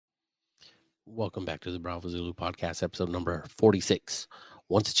Welcome back to the Bravo Zulu podcast, episode number 46.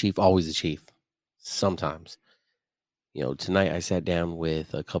 Once a chief, always a chief. Sometimes. Tonight I sat down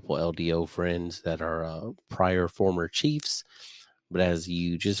with a couple LDO friends that are prior former chiefs. But as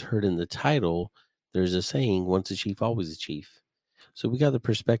you just heard in the title, there's a saying, once a chief, always a chief. So we got the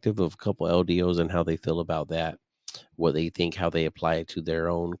perspective of a couple LDOs and how they feel about that, what they think, how they apply it to their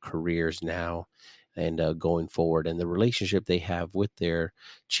own careers now and going forward, and the relationship they have with their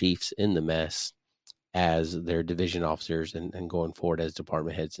chiefs in the mess as their division officers and going forward as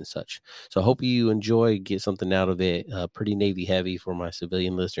department heads and such. So I hope you enjoy, get something out of it. Pretty Navy heavy for my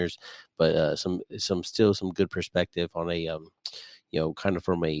civilian listeners, but some good perspective on a kind of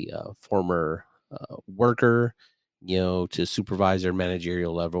from a former worker, to supervisor,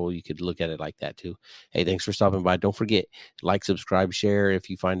 managerial level. You could look at it like that too. Hey, thanks for stopping by. Don't forget, like, subscribe, share. If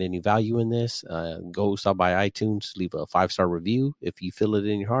you find any value in this, go stop by iTunes, leave a 5-star review if you feel it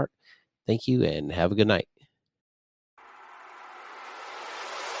in your heart. Thank you and have a good night.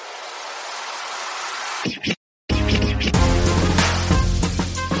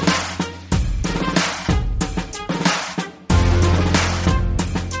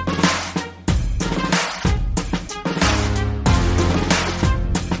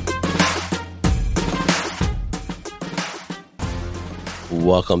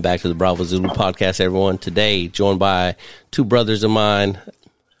 Welcome back to the Bravo Zulu podcast, everyone. Today, joined by two brothers of mine.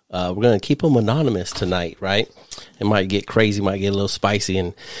 We're going to keep them anonymous tonight, right? It might get crazy, might get a little spicy,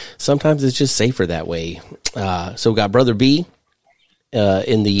 and sometimes it's just safer that way. So we got Brother B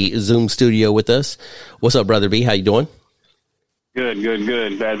in the Zoom studio with us. What's up, Brother B? How you doing? Good.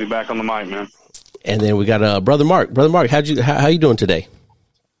 Glad to be back on the mic, man. And then we got Brother Mark. Brother Mark, how you doing today?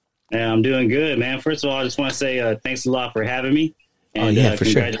 Yeah, I'm doing good, man. First of all, I just want to say thanks a lot for having me. And for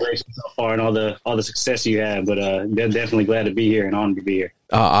congratulations so far and all the success you had. But definitely glad to be here and honored to be here.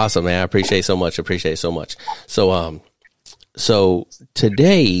 Oh, awesome, man. I appreciate so much. So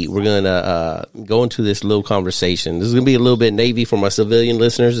today we're going to go into this little conversation. This is going to be a little bit Navy for my civilian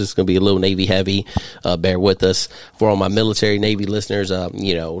listeners. It's going to be a little Navy heavy. Bear with us. For all my military Navy listeners,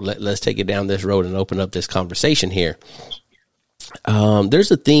 let's take it down this road and open up this conversation here.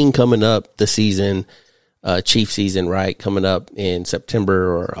 There's a theme coming up this season, chief season, right? Coming up in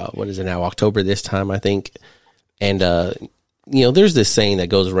September or what is it now? October this time, I think. And, there's this saying that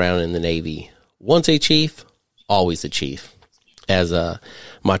goes around in the Navy: once a chief, always a chief, as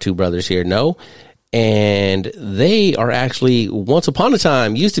my two brothers here know. And they are actually, once upon a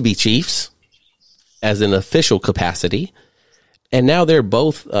time, used to be chiefs as an official capacity. And now they're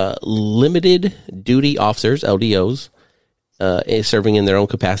both limited duty officers, LDOs, serving in their own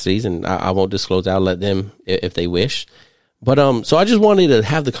capacities. And I won't disclose. I'll let them if they wish. But so I just wanted to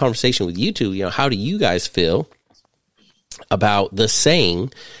have the conversation with you two. How do you guys feel about the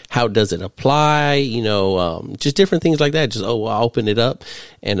saying? How does it apply? Just different things like that. Just, I'll open it up.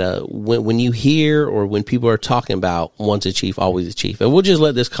 And when you hear or when people are talking about once a chief, always a chief, and we'll just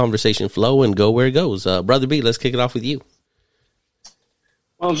let this conversation flow and go where it goes. Brother B, let's kick it off with you.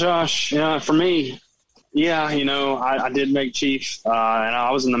 Well, Josh, for me, I did make chief, and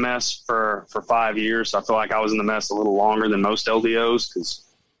I was in the mess for 5 years. So I feel like I was in the mess a little longer than most LDOs, because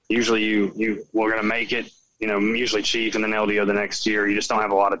usually you were going to make it, usually chief and then LDO the next year. You just don't have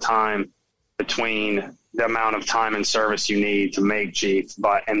a lot of time between the amount of time and service you need to make chief,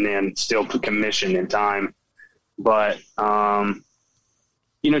 and then still put commission in time. But, to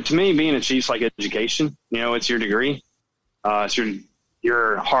me, being a chief's like education. It's your degree. It's your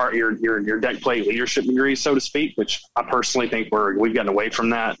deck plate leadership degree, so to speak, which I personally think we've gotten away from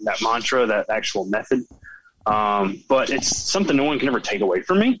that mantra, that actual method. But it's something no one can ever take away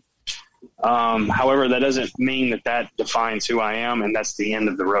from me. However, that doesn't mean that defines who I am, and that's the end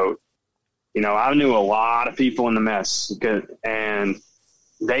of the road. I knew a lot of people in the mess, and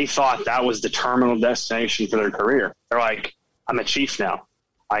they thought that was the terminal destination for their career. They're like, I'm a chief now.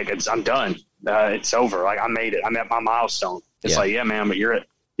 I'm done. It's over. I made it. I'm at my milestone. It's like, yeah, man, but you're at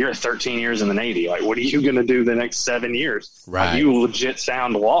 13 years in the Navy. Like, what are you going to do the next 7 years? Right. You legit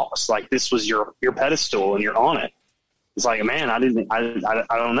sound lost. Like, this was your pedestal and you're on it. It's like, man, I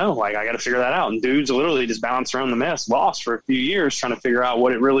don't know. Like, I got to figure that out. And dudes literally just bounce around the mess, lost for a few years, trying to figure out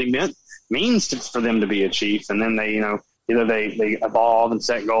what it really means for them to be a chief. And then they, either they evolve and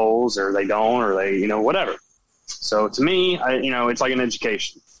set goals, or they don't, or they, whatever. So to me, it's like an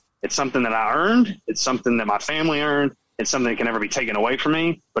education. It's something that I earned. It's something that my family earned. It's something that can never be taken away from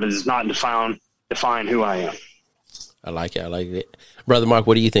me, but it does not define who I am. I like it. Brother Mark,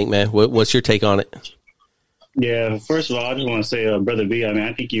 what do you think, man? What's your take on it? Yeah, first of all, I just want to say, Brother B,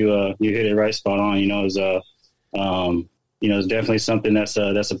 I think you hit it right spot on. It's definitely something that's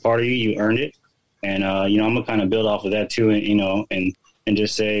a part of you. You earned it. And, I'm going to kind of build off of that too, and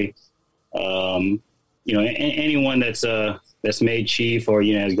just say, anyone that's made chief or,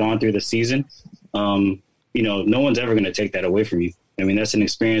 has gone through the season, no one's ever going to take that away from you. I mean, that's an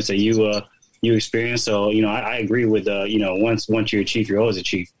experience that you experience. So, I agree with, once you're a chief, you're always a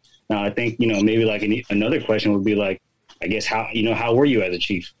chief. Now, I think, maybe like another question would be like, I guess, how were you as a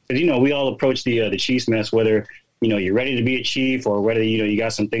chief? Because, we all approach the Chiefs mess, whether, you're ready to be a chief or whether, you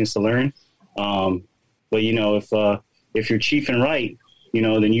got some things to learn. But, if you're chiefing right,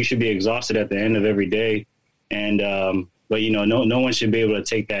 then you should be exhausted at the end of every day. And, but, no one should be able to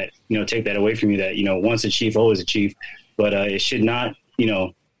take that away from you that, once a chief, always a chief. But it should not,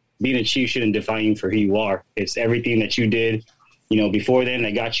 being a chief shouldn't define you for who you are. It's everything that you did, before then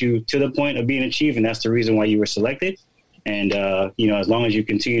that got you to the point of being a chief. And that's the reason why you were selected. And, as long as you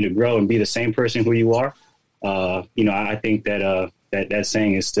continue to grow and be the same person who you are, I think that that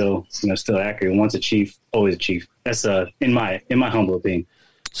saying is still accurate. Once a chief, always a chief. That's in my humble opinion.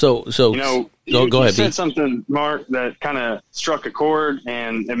 So go ahead. You said something, Mark, that kind of struck a chord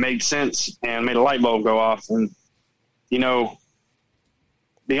and it made sense and made a light bulb go off. And,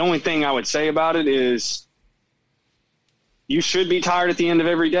 the only thing I would say about it is you should be tired at the end of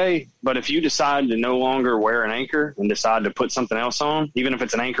every day. But if you decide to no longer wear an anchor and decide to put something else on, even if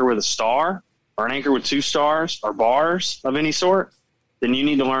it's an anchor with a star or an anchor with 2 stars or bars of any sort, then you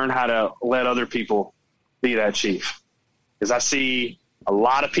need to learn how to let other people be that chief. Because I see a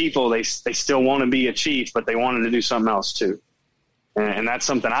lot of people, they still want to be a chief, but they wanted to do something else too. And that's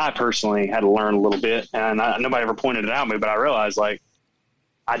something I personally had to learn a little bit. And nobody ever pointed it out to me, but I realized, like,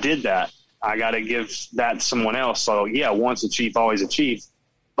 I did that. I got to give that to someone else. So, yeah, once a chief, always a chief.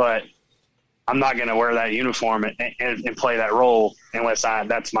 But I'm not going to wear that uniform and play that role unless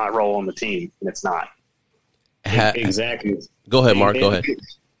that's my role on the team, and it's not. Exactly. Go ahead, Mark. Go ahead.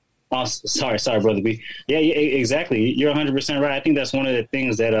 Oh, sorry, Brother B. Yeah, exactly. You're 100% right. I think that's one of the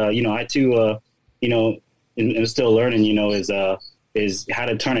things that I too, am still learning. Is how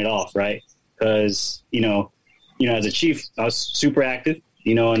to turn it off, right? Because as a chief, I was super active.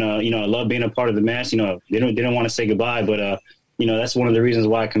 And I love being a part of the mass. They didn't want to say goodbye, but that's one of the reasons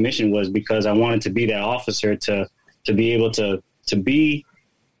why I commissioned was because I wanted to be that officer to be able to be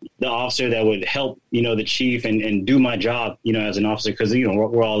the officer that would help, the chief and do my job, as an officer, because,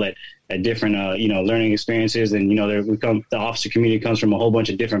 we're all at different, learning experiences. And, the officer community comes from a whole bunch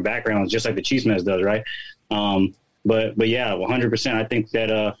of different backgrounds, just like the Chiefs mess does. Right. But yeah, 100%. I think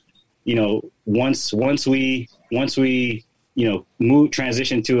that, once we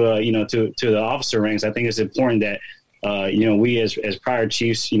transition to, to the officer ranks, I think it's important that, we as prior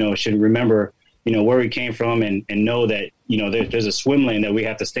chiefs, should remember, where we came from and know that, there's a swim lane that we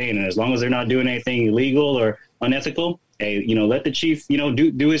have to stay in. And as long as they're not doing anything illegal or unethical, hey, let the chief,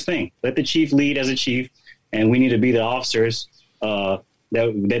 do his thing. Let the chief lead as a chief. And we need to be the officers that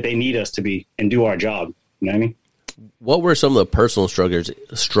they need us to be and do our job. You know what I mean? What were some of the personal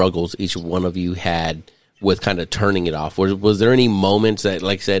struggles each one of you had with kind of turning it off? Was there any moments that,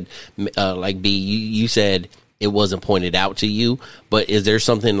 like I said, like B, you said it wasn't pointed out to you, but is there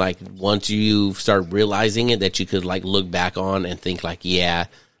something like once you start realizing it that you could like look back on and think like, yeah,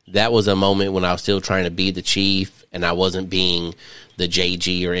 that was a moment when I was still trying to be the chief and I wasn't being the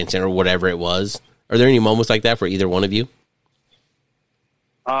JG or intern or whatever it was? Are there any moments like that for either one of you?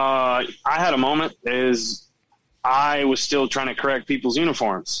 I had a moment I was still trying to correct people's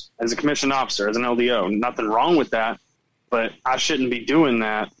uniforms as a commissioned officer, as an LDO. Nothing wrong with that, but I shouldn't be doing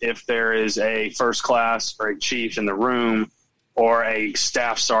that if there is a first class or a chief in the room or a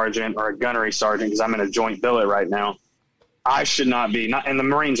staff sergeant or a gunnery sergeant, because I'm in a joint billet right now. I should not be, and the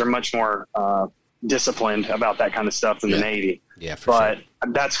Marines are much more disciplined about that kind of stuff than the Navy. Yeah, for sure.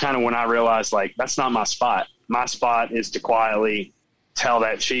 But that's kind of when I realized, like, that's not my spot. My spot is to quietly tell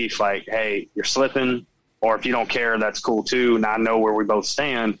that chief, like, hey, you're slipping. Or if you don't care, that's cool too. And I know where we both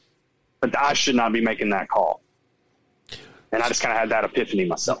stand, but I should not be making that call. And I just kind of had that epiphany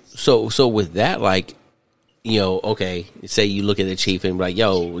myself. So with that, like, okay, say you look at the chief and be like,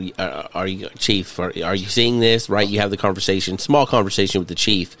 yo, are you chief? Are you seeing this? Right. You have the small conversation with the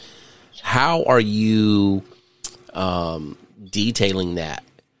chief. How are you detailing that?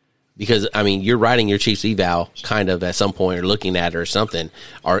 Because, I mean, you're writing your chief's eval kind of at some point or looking at it or something.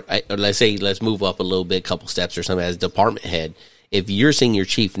 Or let's move up a little bit, couple steps or something as department head. If you're seeing your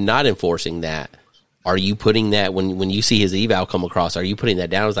chief not enforcing that, are you putting that when you see his eval come across, are you putting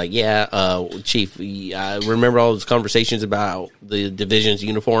that down? It's like, yeah, chief, I remember all those conversations about the division's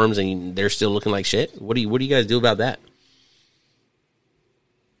uniforms and they're still looking like shit. What do you guys do about that?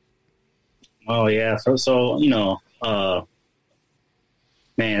 Oh, yeah. So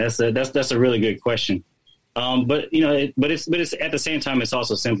Man, that's a really good question. But you know, but it's at the same time, it's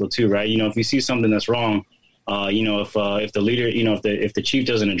also simple too, right? You know, if you see something that's wrong, you know, if the leader, you know, if the chief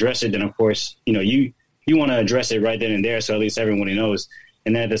doesn't address it, then of course, you know, you want to address it right then and there, so at least everyone knows.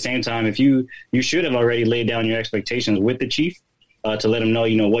 And then at the same time, if you should have already laid down your expectations with the chief to let him know,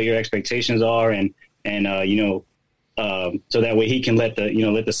 you know, what your expectations are, and you know, so that way he can let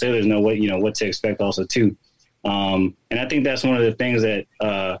the sailors know what to expect also too. And I think that's one of the things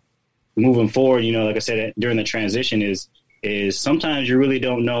that moving forward, you know, like I said, during the transition is sometimes you really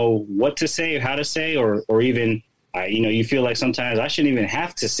don't know what to say or how to say, or even, you know, you feel like sometimes I shouldn't even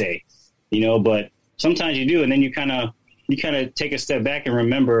have to say, you know, but sometimes you do. And then you kind of take a step back and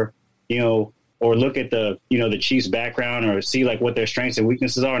remember, you know, or look at the chief's background or see like what their strengths and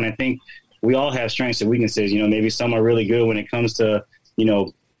weaknesses are. And I think we all have strengths and weaknesses. You know, maybe some are really good when it comes to, you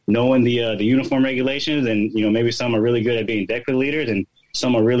know, knowing the uniform regulations, and, you know, maybe some are really good at being deck leaders, and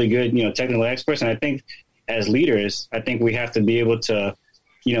some are really good, you know, technical experts. And I think as leaders, I think we have to be able to,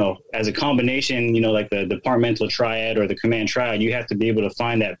 you know, as a combination, you know, like the departmental triad or the command triad, you have to be able to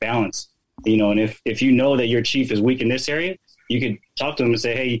find that balance, you know. And if you know that your chief is weak in this area, you could talk to him and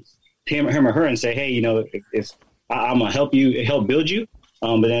say, hey, him or her, and say, hey, you know, if I'm going to help build you.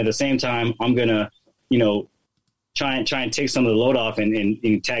 But then at the same time, I'm going to, you know, try and take some of the load off and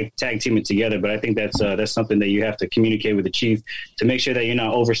tag team it together. But I think that's something that you have to communicate with the chief to make sure that you're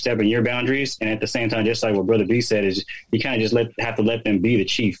not overstepping your boundaries. And at the same time, just like what Brother B said, is you kind of just have to let them be the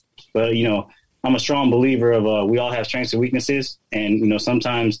chief. But, you know, I'm a strong believer of we all have strengths and weaknesses. And, you know,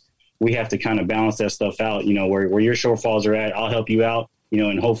 sometimes we have to kind of balance that stuff out, you know, where your shortfalls are at, I'll help you out, you know,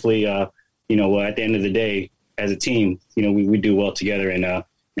 and hopefully, you know, at the end of the day, as a team, you know, we do well together and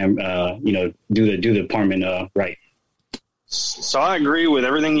you know, do the department right. So I agree with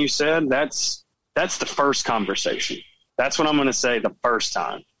everything you said. That's the first conversation. That's what I'm going to say the first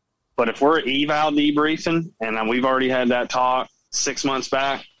time. But if we're eval debriefing and we've already had that talk 6 months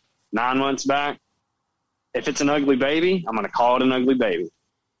back, 9 months back, if it's an ugly baby, I'm going to call it an ugly baby.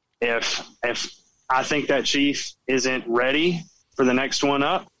 If I think that chief isn't ready for the next one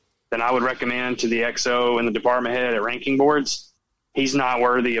up, then I would recommend to the XO and the department head at ranking boards, he's not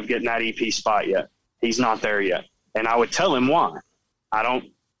worthy of getting that EP spot yet. He's not there yet. And I would tell him why. I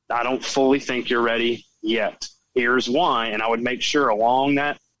don't fully think you're ready yet. Here's why. And I would make sure along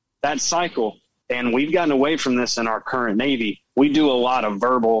that cycle, and we've gotten away from this in our current Navy, we do a lot of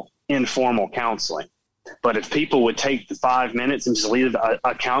verbal, informal counseling. But if people would take the 5 minutes and just leave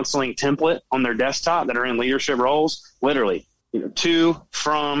a counseling template on their desktop that are in leadership roles, literally, you know, to,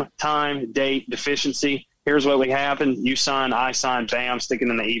 from, time, date, deficiency, here's what we happen. You sign, I sign, bam, stick it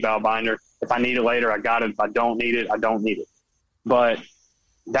in the eval binder. If I need it later, I got it. If I don't need it, I don't need it. But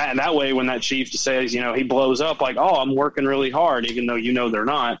that way, when that chief says, you know, he blows up like, oh, I'm working really hard, even though you know they're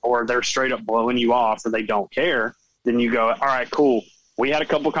not, or they're straight up blowing you off or they don't care, then you go, all right, cool. We had a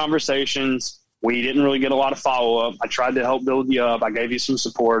couple conversations. We didn't really get a lot of follow-up. I tried to help build you up. I gave you some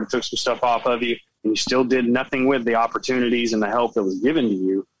support. I took some stuff off of you, and you still did nothing with the opportunities and the help that was given to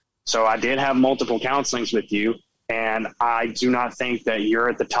you. So I did have multiple counselings with you, and I do not think that you're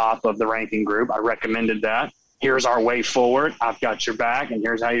at the top of the ranking group. I recommended that. Here's our way forward. I've got your back, and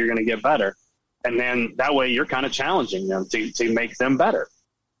here's how you're going to get better. And then that way you're kind of challenging them to make them better.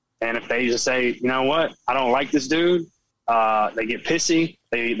 And if they just say, you know what, I don't like this dude, they get pissy,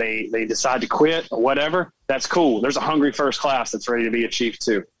 they decide to quit or whatever, that's cool. There's a hungry first class that's ready to be a chief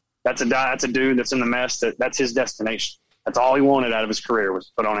too. That's a dude that's in the mess. That's his destination. That's all he wanted out of his career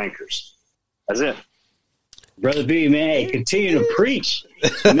was put on anchors. That's it. Brother B, man, continue to preach.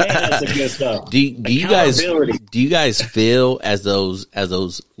 Man, that's the good stuff. Do you guys feel as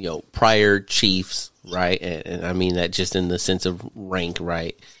those you know, prior chiefs, right? And I mean that just in the sense of rank,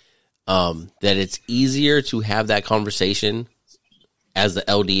 right? That it's easier to have that conversation as the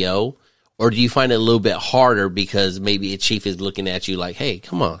LDO, or do you find it a little bit harder because maybe a chief is looking at you like, hey,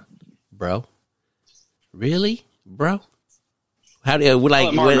 come on, bro. Really, bro? How do you like?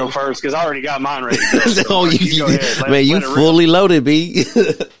 Let Mark go first because I already got mine ready. Oh, you go ahead. You fully loaded, B.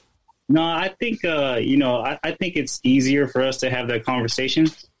 No, I think you know, I think it's easier for us to have that conversation.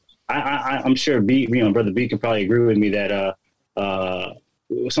 I'm sure B, you know, Brother B could probably agree with me that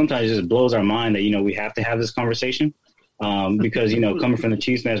sometimes it just blows our mind that, you know, we have to have this conversation because, you know, coming from the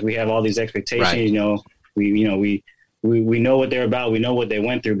Chiefs, man, we have all these expectations. Right. You know, we know what they're about, we know what they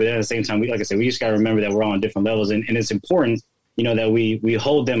went through, but at the same time, like I said, we just got to remember that we're all on different levels, and it's important, you know, that we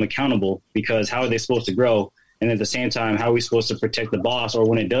hold them accountable, because how are they supposed to grow? And at the same time, how are we supposed to protect the boss? Or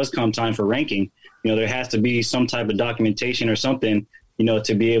when it does come time for ranking, you know, there has to be some type of documentation or something, you know,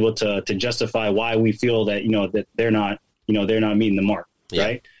 to be able to justify why we feel that, you know, that they're not meeting the mark.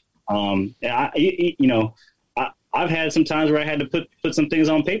 right? And I've had some times where I had to put some things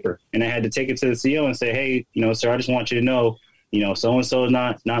on paper, and I had to take it to the CEO and say, hey, sir, I just want you to know, so-and-so is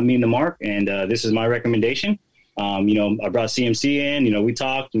not meeting the mark, and this is my recommendation. I brought CMC in, we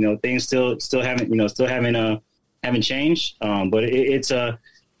talked, things still haven't changed. But I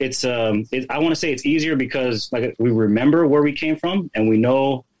want to say it's easier because like we remember where we came from, and we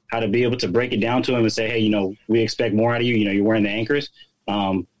know how to be able to break it down to him and say, hey, we expect more out of you. You're wearing the anchors.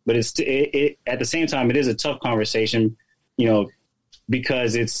 But it at the same time, it is a tough conversation,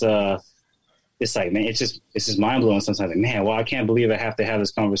 because it's like, man, it's just mind blowing sometimes. Like, man, well, I can't believe I have to have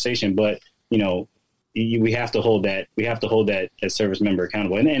this conversation, but we have to hold that service member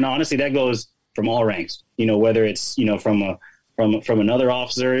accountable. And honestly, that goes from all ranks, whether it's, from another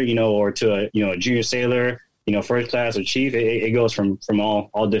officer, or to a junior sailor, first class or chief, it goes from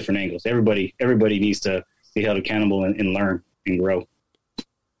all different angles. Everybody needs to be held accountable and learn and grow.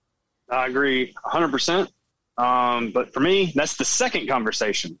 I agree 100%. But for me, that's the second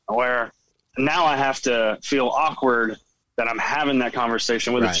conversation where now I have to feel awkward that I'm having that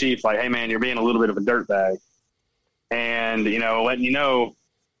conversation with a chief. Like, hey man, you're being a little bit of a dirtbag, and, letting you know,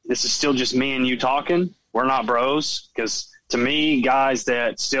 this is still just me and you talking. We're not bros. Because to me, guys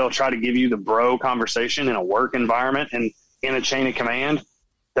that still try to give you the bro conversation in a work environment and in a chain of command,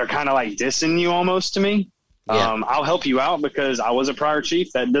 they're kind of like dissing you almost to me. Yeah. I'll help you out because I was a prior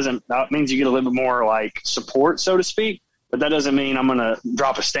chief. That means you get a little bit more like support, so to speak, but that doesn't mean I'm going to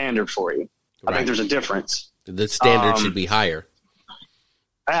drop a standard for you. I think there's a difference. The standard should be higher.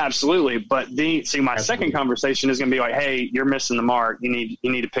 Absolutely. But my second conversation is going to be like, hey, you're missing the mark. You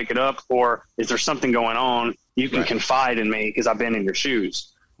need to pick it up. Or is there something going on? You can confide in me because I've been in your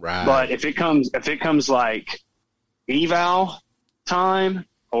shoes. Right. But if it comes like eval time,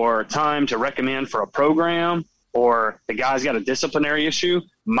 or time to recommend for a program, or the guy's got a disciplinary issue,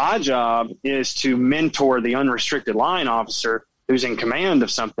 my job is to mentor the unrestricted line officer who's in command of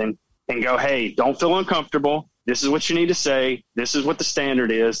something and go, hey, don't feel uncomfortable. This is what you need to say. This is what the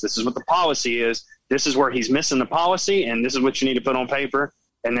standard is. This is what the policy is. This is where he's missing the policy, and this is what you need to put on paper.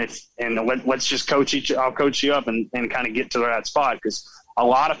 And let's just I'll coach you up and kind of get to that spot, because a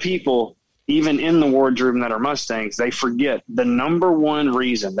lot of people, even in the wardroom that are Mustangs, they forget the number one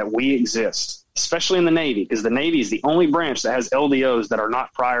reason that we exist, especially in the Navy, because the Navy is the only branch that has LDOs that are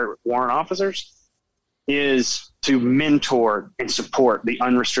not prior warrant officers, is to mentor and support the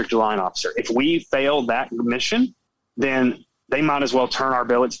unrestricted line officer. If we fail that mission, then they might as well turn our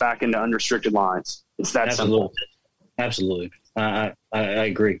billets back into unrestricted lines. It's that simple. Absolutely. I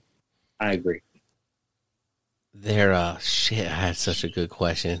agree. Shit, I had such a good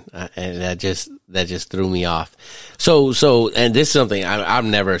question, and that just threw me off. So, and this is something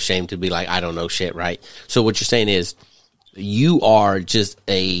I'm never ashamed to be like, I don't know shit, right? So what you're saying is you are just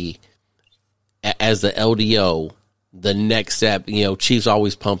as the LDO, the next step, Chiefs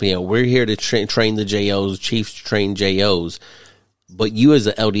always pumping, we're here to train the JOs, Chiefs train JOs, but you as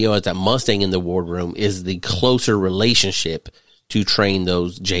the LDO, as that Mustang in the wardroom, is the closer relationship to train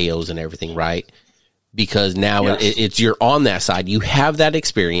those JOs and everything, right? Because now it's you're on that side. You have that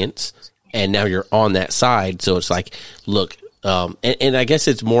experience, and now you're on that side. So it's like, look, and I guess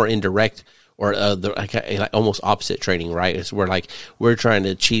it's more indirect, or like almost opposite training, right? It's where like we're trying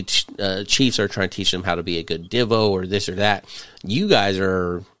to teach Chiefs are trying to teach them how to be a good divo or this or that. You guys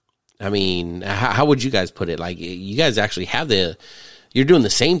are, I mean, how would you guys put it? Like, you guys actually have you're doing the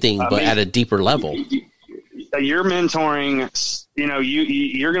same thing, but at a deeper level. You're mentoring,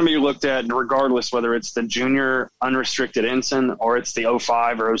 you're going to be looked at regardless whether it's the junior unrestricted ensign or it's the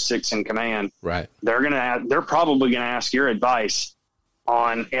 05 or 06 in command. Right. They're probably going to ask your advice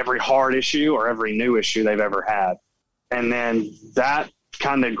on every hard issue or every new issue they've ever had. And then that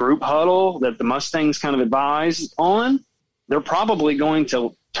kind of group huddle that the Mustangs kind of advise on, they're probably going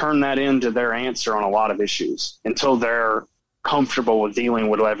to turn that into their answer on a lot of issues until they're comfortable with dealing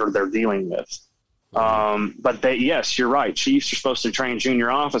with whatever they're dealing with. But yes, you're right. Chiefs are supposed to train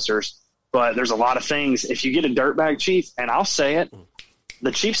junior officers, but there's a lot of things. If you get a dirtbag chief, and I'll say it,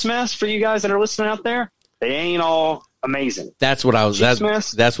 the Chiefs mess for you guys that are listening out there, they ain't all amazing. That's what I was. That's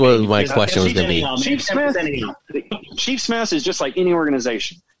what my question was going to be. Chiefs mess is just like any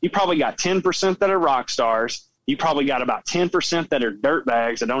organization. You probably got 10% that are rock stars. You probably got about 10% that are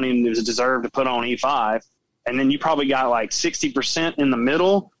dirtbags that don't even deserve to put on E5. And then you probably got like 60% in the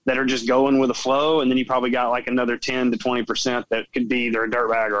middle that are just going with the flow. And then you probably got like another 10 to 20% that could be either a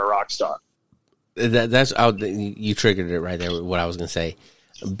dirtbag or a rock star. You triggered it right there with what I was going to say.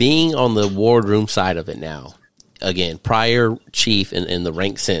 Being on the wardroom side of it now, again, prior chief in the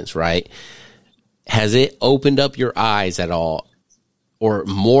rank sense, right? Has it opened up your eyes at all or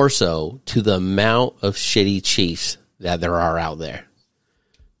more so to the amount of shitty chiefs that there are out there?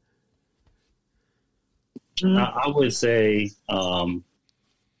 I would say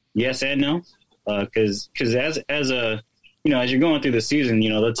yes and no, because as a as you're going through the season,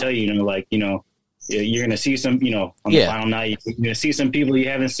 they'll tell you, you're going to see some, on the final night, you're going to see some people you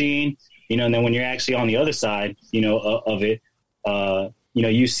haven't seen, and then when you're actually on the other side, of it,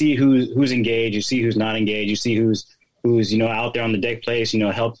 you see who's engaged, you see who's not engaged, you see who's out there on the deck place,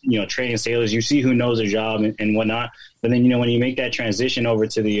 training sailors, you see who knows their job and whatnot. But then, when you make that transition over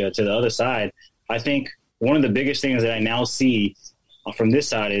to the other side, I think one of the biggest things that I now see from this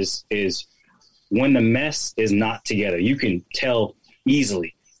side is when the mess is not together. You can tell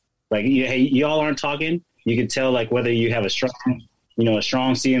easily. Like, hey, y'all aren't talking. You can tell, like, whether you have a strong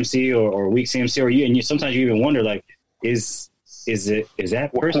CMC or weak CMC, and sometimes you even wonder, like, is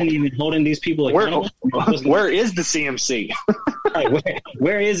that person even holding these people accountable? Where is the CMC? Right,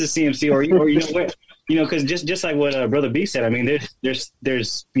 where is the CMC? Where, because just like what Brother B said, I mean,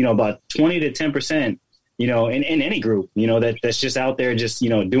 there's about 20 to 10%, in any group, that's just out there, just,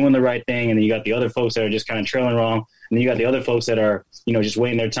 doing the right thing. And then you got the other folks that are just kind of trailing wrong. And then you got the other folks that are, just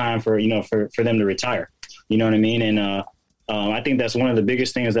waiting their time for them to retire. You know what I mean? And I think that's one of the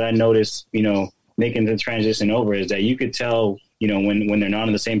biggest things that I noticed, making the transition over, is that you could tell, when they're not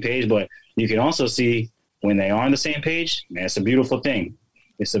on the same page, but you can also see when they are on the same page. Man, it's a beautiful thing.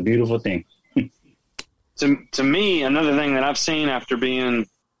 It's a beautiful thing. To me, another thing that I've seen after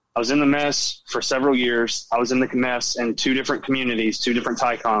I was in the mess for several years. I was in the mess in 2 different communities, 2 different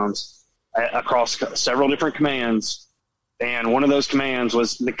TICOMs across several different commands. And one of those commands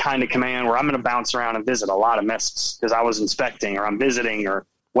was the kind of command where I'm going to bounce around and visit a lot of messes because I was inspecting or I'm visiting or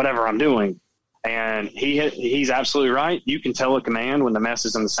whatever I'm doing. And he's absolutely right. You can tell a command when the mess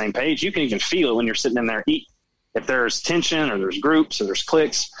is on the same page. You can even feel it when you're sitting in there eating. If there's tension or there's groups or there's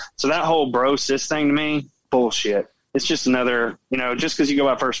cliques. So that whole bro sis thing to me, bullshit. It's just another, just because you go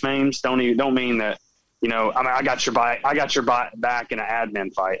by first names, don't mean that, I got your back in an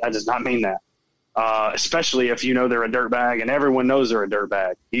admin fight. That does not mean that. Especially if they're a dirtbag and everyone knows they're a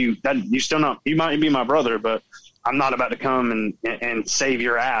dirtbag. You still not. You might be my brother, but I'm not about to come and save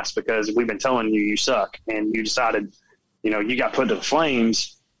your ass because we've been telling you suck and you decided, you got put to the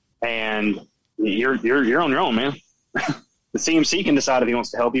flames and you're on your own, man. The CMC can decide if he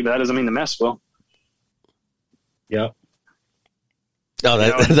wants to help you, but that doesn't mean the mess will. Yep. Oh,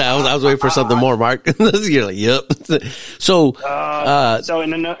 I was waiting for something more, Mark. You're like, yep. So,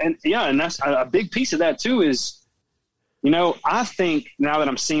 and that's a big piece of that too. Is I think now that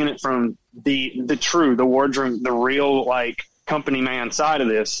I'm seeing it from the wardroom, the real like company man side of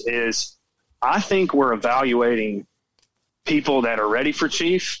this is, I think we're evaluating people that are ready for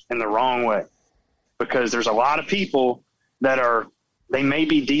chief in the wrong way, because there's a lot of people that they may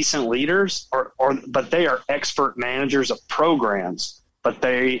be decent leaders but they are expert managers of programs, but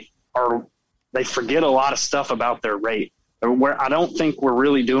they forget a lot of stuff about their rate. Where I don't think we're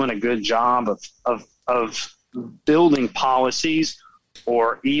really doing a good job of building policies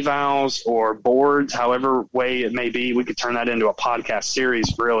or evals or boards, however way it may be. We could turn that into a podcast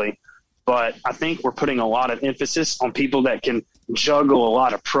series, really. But I think we're putting a lot of emphasis on people that can juggle a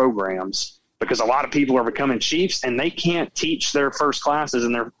lot of programs, because a lot of people are becoming chiefs and they can't teach their first classes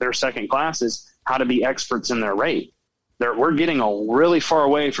and their second classes how to be experts in their rate. We're getting really far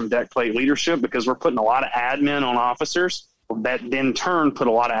away from deck plate leadership because we're putting a lot of admin on officers that in turn put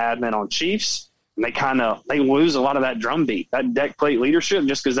a lot of admin on chiefs. And they lose a lot of that drumbeat, that deck plate leadership,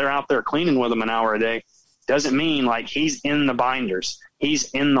 just because they're out there cleaning with them an hour a day. Doesn't mean like he's in the binders. He's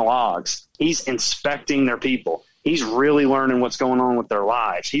in the logs. He's inspecting their people. He's really learning what's going on with their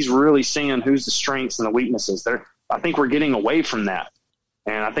lives. He's really seeing who's the strengths and the weaknesses. I think we're getting away from that.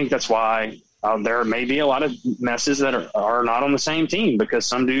 And I think that's why there may be a lot of messes that are not on the same team, because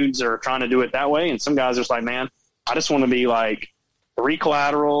some dudes are trying to do it that way. And some guys are just like, man, I just want to be like 3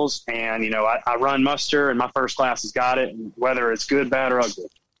 collaterals. And, I run muster and my first class has got it, whether it's good, bad, or ugly.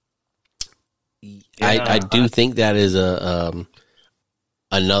 I do think that is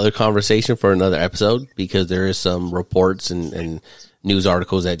another conversation for another episode, because there is some reports and news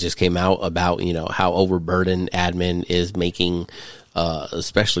articles that just came out about, how overburdened admin is making,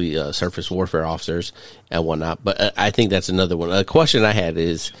 especially surface warfare officers and whatnot. But I think that's another one. A question I had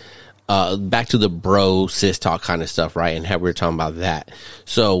is back to the bro sis talk kind of stuff, right? And how we were talking about that.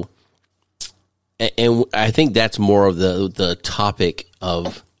 So, and I think that's more of the topic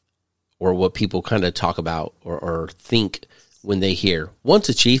of, or what people kind of talk about or think when they hear once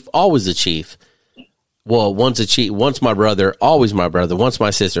a chief, always a chief. Well, once a chief, once my brother, always my brother. Once my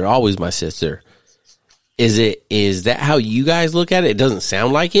sister, always my sister. Is that how you guys look at it? It doesn't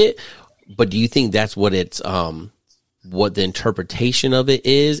sound like it, but do you think that's what it's what the interpretation of it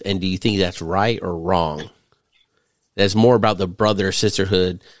is, and do you think that's right or wrong? That's more about the brother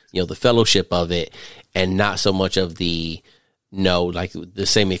sisterhood, the fellowship of it, and not so much of the like the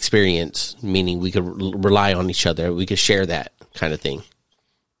same experience, meaning we could rely on each other, we could share that kind of thing.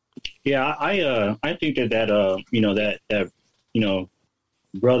 Yeah, I think that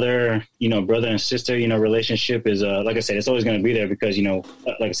brother and sister, relationship is, like I said, it's always going to be there because, like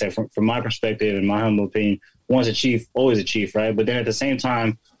I said, from my perspective and my humble opinion, once a chief, always a chief, right? But then at the same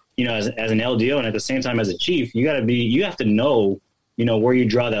time, as an LDO and at the same time as a chief, you have to know, where you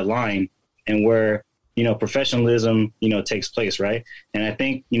draw that line and where, professionalism, takes place, right? And I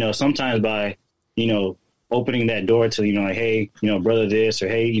think, sometimes by, opening that door to, like, hey, brother this, or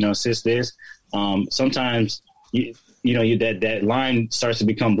hey, sis this, sometimes that line starts to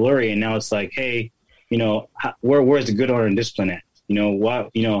become blurry, and now it's like, hey, where's the good order and discipline at?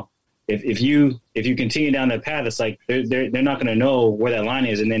 If you continue down that path, it's like they're not going to know where that line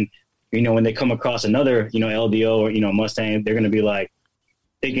is, and then when they come across another LDO or Mustang, they're going to be like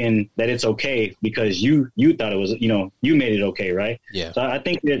thinking that it's okay because you thought it was you made it okay, right? Yeah. So I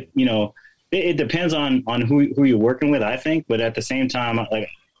think that it depends on who you're working with, I think, but at the same time, like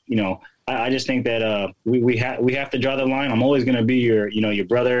I just think that we have to draw the line. I'm always going to be your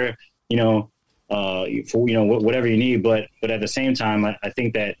brother, for whatever you need. But at the same time, I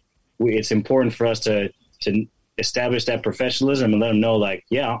think that it's important for us to establish that professionalism and let them know, like,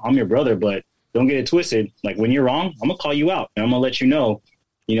 yeah, I'm your brother, but don't get it twisted. Like, when you're wrong, I'm gonna call you out and I'm gonna let you know,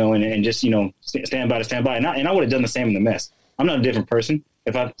 and just stand by to stand by. And I would have done the same in the mess. I'm not a different person.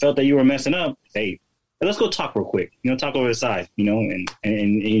 If I felt that you were messing up, hey, let's go talk real quick. Talk over the side, and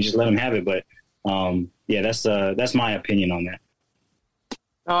you just let them have it. But yeah, that's my opinion on that.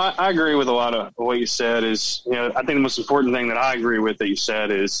 No, I agree with a lot of what you said. Is I think the most important thing that I agree with that you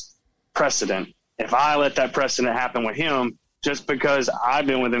said is precedent. If I let that precedent happen with him, just because I've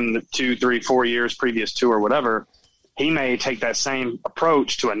been with him 2, 3, 4 years previous to or whatever, he may take that same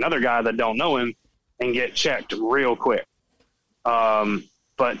approach to another guy that don't know him and get checked real quick.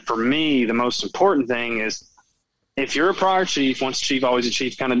 But for me, the most important thing is if you're a prior chief, once a chief, always a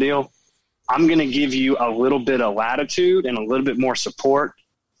chief kind of deal, I'm going to give you a little bit of latitude and a little bit more support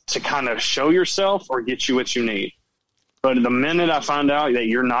to kind of show yourself or get you what you need. But the minute I find out that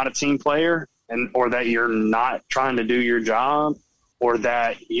you're not a team player or that you're not trying to do your job or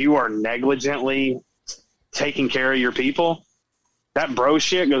that you are negligently taking care of your people, that bro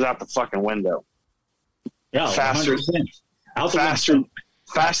shit goes out the fucking window. Yeah, faster 100%.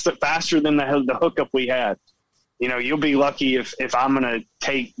 Faster than the hookup we had. You'll be lucky if I'm going to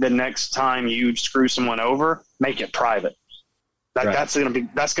take the next time you screw someone over, make it private. Right. That's going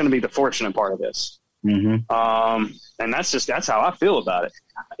to be the fortunate part of this. Mm-hmm. And that's how I feel about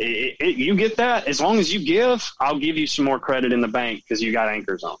it. You get that, as long as you give, I'll give you some more credit in the bank because you got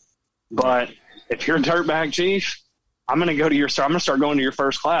anchors on. But if you're a dirtbag chief, I'm going to start going to your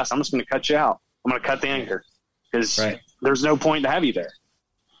first class. I'm just going to cut you out. I'm going to cut the anchor because there's no point to have you there.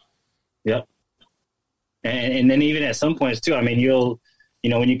 Yep. And then even at some points too, I mean,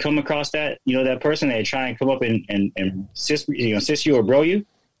 when you come across that, that person that try and come up and sis you or bro you,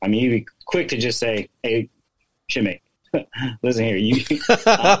 I mean, you'd be quick to just say, hey, shitmate, listen here,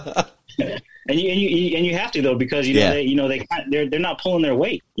 and you have to though, because they're not pulling their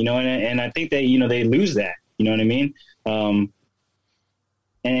weight, and I think that they lose that, you know what I mean?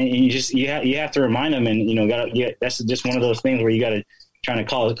 And you have to remind them, and that's just one of those things where you got to try to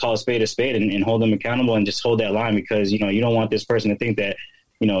call a spade and hold them accountable and just hold that line, because you don't want this person to think that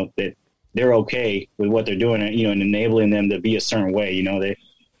that they're okay with what they're doing, and enabling them to be a certain way.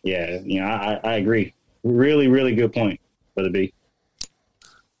 I agree. Really, really good point, Brother B.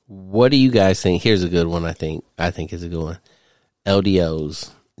 What do you guys think? Here's a good one. I think it's a good one.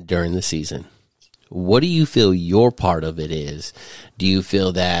 LDOs during the season. What do you feel your part of it is? Do you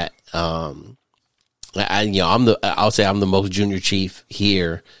feel that I'll say I'm the most junior chief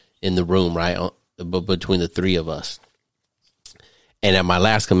here in the room, right? But between the three of us. And at my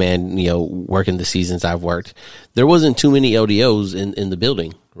last command, working the seasons I've worked, there wasn't too many LDOs in the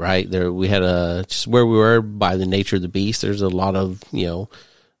building, right? We had just where we were by the nature of the beast. There's a lot of,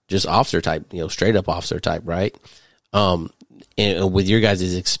 just officer type, straight up officer type, right? And with your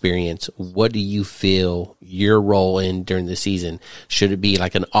guys' experience, what do you feel your role in during the season? Should it be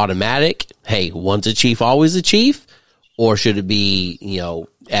like an automatic, hey, once a chief, always a chief? Or should it be,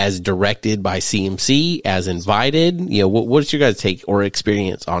 as directed by CMC, as invited? What's your guys' take or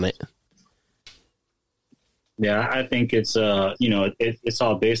experience on it? Yeah, I think it's, it's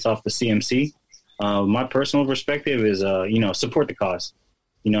all based off the CMC. My personal perspective is, support the cause.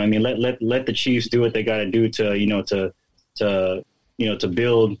 I mean, let the Chiefs do what they got to do to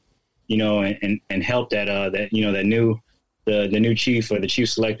build, and help the new chief or the chief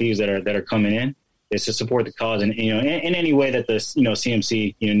selectees that are coming in. Is to support the cause and in any way that the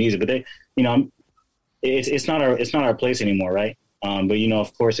CMC needs it. But it's not our place anymore, right? But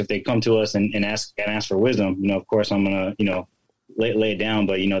of course, if they come to us and ask for wisdom, of course I'm gonna lay it down.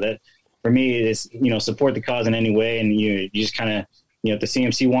 But that for me it's support the cause in any way, and you just kind of if the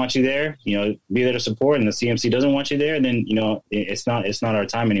CMC wants you there, be there to support, and the CMC doesn't want you there, then it's not our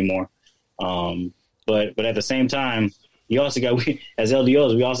time anymore. But at the same time, you also got, as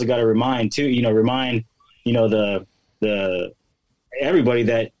LDOs, we also got to remind the everybody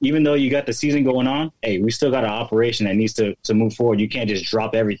that even though you got the season going on, hey, we still got an operation that needs to move forward. You can't just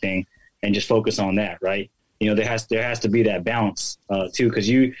drop everything and just focus on that, right? There has to be that balance too, because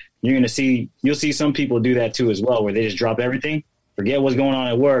you'll see some people do that too as well, where they just drop everything, forget what's going on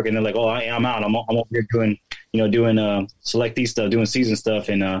at work, and they're like, oh, I'm out. I'm over here doing selectee stuff, doing season stuff,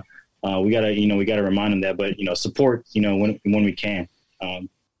 and we gotta remind them that, but support when we can.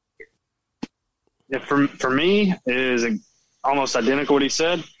 Yeah, for me, it is almost identical what he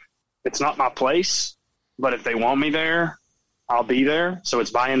said. It's not my place, but if they want me there, I'll be there. So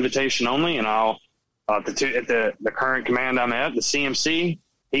it's by invitation only, and I'll at the current command I'm at, the CMC.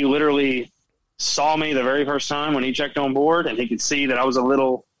 He literally saw me the very first time when he checked on board, and he could see that I was a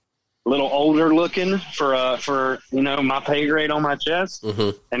little older looking for my pay grade on my chest.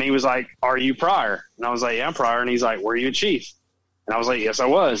 Mm-hmm. And he was like, "Are you Pryor?" And I was like, "Yeah, I'm Pryor." And he's like, "Were you a chief?" And I was like, "Yes, I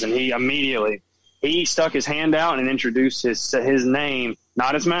was." And he immediately stuck his hand out and introduced his name,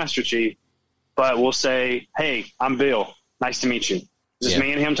 not as Master Chief, but we'll say, "Hey, I'm Bill. Nice to meet you." Just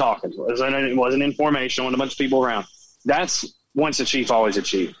me and him talking. It wasn't informational and a bunch of people around. That's once a chief, always a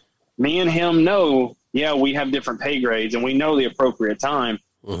chief. Me and him know, we have different pay grades and we know the appropriate time.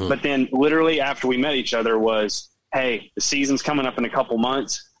 Mm-hmm. But then literally after we met each other was, hey, the season's coming up in a couple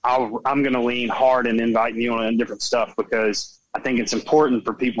months. I'm going to lean hard and invite you on different stuff, because I think it's important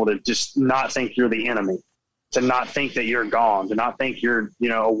for people to just not think you're the enemy, to not think that you're gone, to not think you're,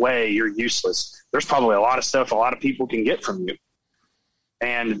 away, you're useless. There's probably a lot of stuff a lot of people can get from you.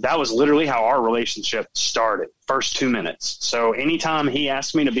 And that was literally how our relationship started, first 2 minutes. So anytime he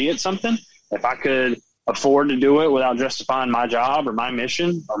asked me to be at something, if I could afford to do it without justifying my job or my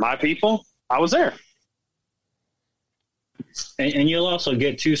mission or my people, I was there. And you'll also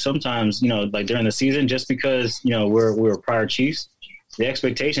get too sometimes, like during the season, just because, we're prior chiefs, the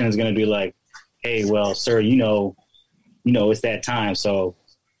expectation is going to be like, hey, well, sir, it's that time. So,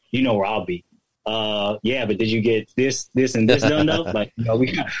 where I'll be. Yeah, but did you get this, and this done though? Like,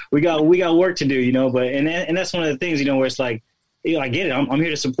 we got work to do, but, and that's one of the things, where it's like, I get it. I'm here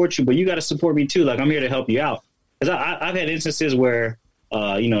to support you, but you got to support me too. Like, I'm here to help you out. Because I've had instances where, a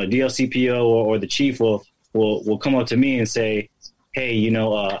DLCPO or the chief will come up to me and say, hey,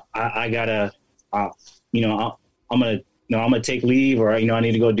 I gotta, I'm gonna take leave, or, I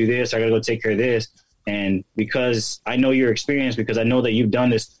need to go do this. I gotta go take care of this. And because I know your experience, because I know that you've done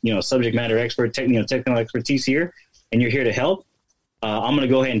this, subject matter expert, technical expertise here, and you're here to help, I'm going to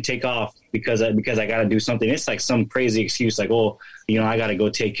go ahead and take off because I got to do something. It's like some crazy excuse, like, oh, I got to go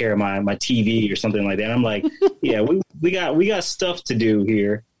take care of my TV or something like that. And I'm like, yeah, we got stuff to do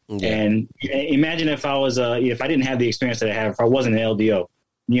here. Yeah. And imagine if I was, if I didn't have the experience that I have, if I wasn't an LDO,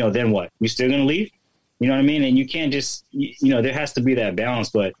 then what? You still going to leave? You know what I mean? And you can't just, there has to be that balance,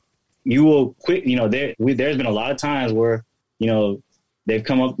 but you will quit. There's been a lot of times where, they've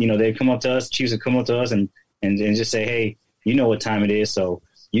come up to us, chiefs have come up to us and just say, hey, what time it is. So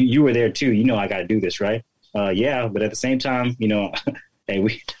you were there too. I got to do this, right? Yeah. But at the same time, hey,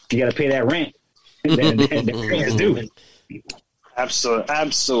 you got to pay that rent. The rent is due.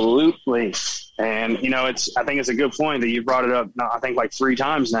 Absolutely. And, I think it's a good point that you brought it up. I think like 3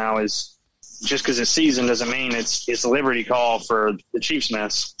 times now, is just because it's season doesn't mean it's a liberty call for the Chiefs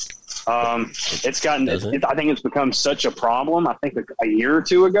mess. It's gotten, I think it's become such a problem. I think a year or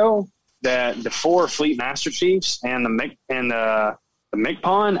 2 ago that the 4 Fleet Master Chiefs and the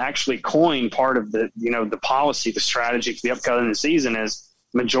MCPON actually coined part of the, the policy, the strategy for the upcoming season is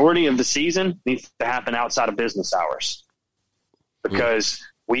majority of the season needs to happen outside of business hours, because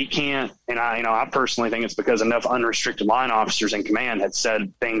we can't, and I personally think it's because enough unrestricted line officers in command had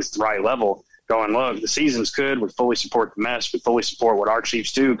said things at the right level, going, look, the season's good. We fully support the mess. We fully support what our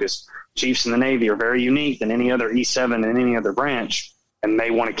chiefs do, because chiefs in the Navy are very unique than any other E7 and any other branch. And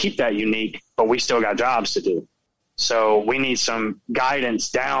they want to keep that unique, but we still got jobs to do. So we need some guidance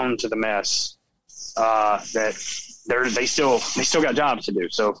down to the mess that they still got jobs to do.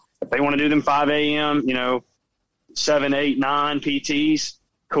 So If they want to do them 5 a.m., 7, 8, 9 PTs,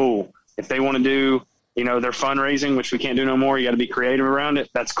 cool. If they want to do, their fundraising, which we can't do no more, you got to be creative around it.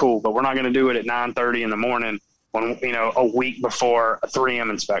 That's cool. But we're not going to do it at 9:30 in the morning when, a week before a 3M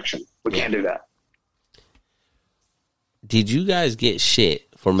inspection. We can't do that. Did you guys get shit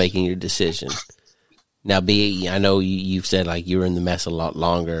for making your decision? Now, B, I know you've said like you were in the mess a lot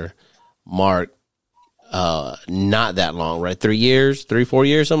longer. Mark, not that long, right? 3 years, 4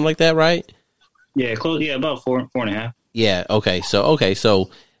 years, something like that, right? Yeah, close. Yeah, about four and a half. Yeah. Okay. So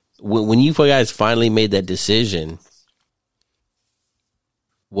when you guys finally made that decision,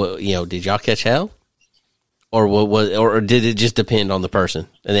 did y'all catch hell, or did it just depend on the person?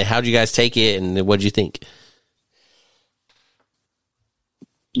 And then how'd you guys take it, and what'd you think?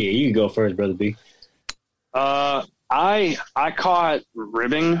 Yeah, you can go first, Brother B. I caught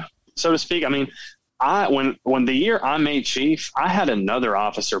ribbing, so to speak. I mean, when the year I made chief, I had another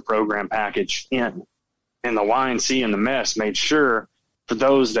officer program package in the YNC and the mess made sure for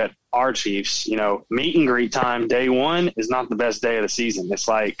those that are chiefs, meet and greet time day one is not the best day of the season. It's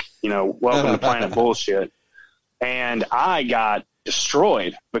like, welcome to Planet Bullshit. And I got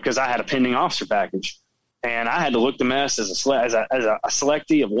destroyed because I had a pending officer package. And I had to look the mess as a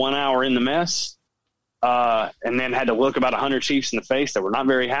selectee of 1 hour in the mess, and then had to look about 100 chiefs in the face that were not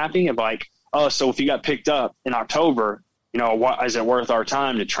very happy. And like, oh, so if you got picked up in October, what is it worth our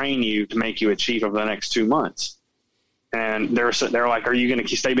time to train you to make you a chief over the next 2 months? And they're like, are you going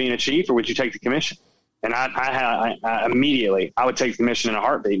to stay being a chief, or would you take the commission? And I immediately I would take the commission in a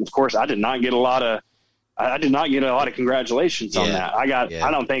heartbeat. And of course, I did not get a lot of congratulations on that. I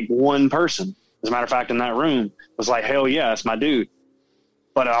don't think one person, as a matter of fact, in that room was like, hell yeah, that's my dude.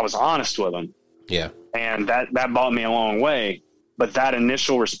 But I was honest with him. Yeah. And that brought me a long way. But that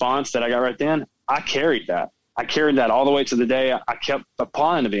initial response that I got right then, I carried that. I carried that all the way to the day I kept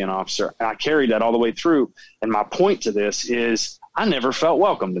applying to be an officer. And I carried that all the way through. And my point to this is I never felt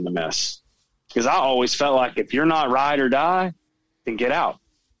welcomed in the mess, because I always felt like if you're not ride or die, then get out.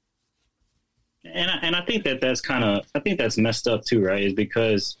 And I think that's messed up too, right? Is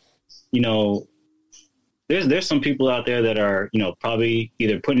because, there's some people out there that are, probably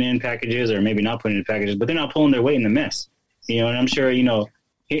either putting in packages or maybe not putting in packages, but they're not pulling their weight in the mess. And I'm sure,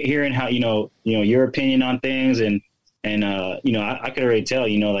 hearing how, your opinion on things and I could already tell,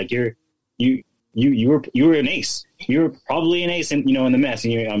 like you were an ace. You were probably an ace in the mess,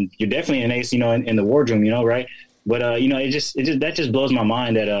 and you're definitely an ace, in the wardroom, right? But, that just blows my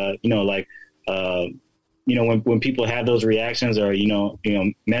mind that, when people have those reactions, or,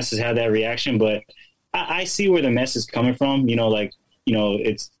 messes have that reaction, but I see where the mess is coming from.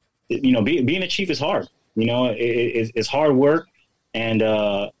 It's, being a chief is hard, it's hard work. And,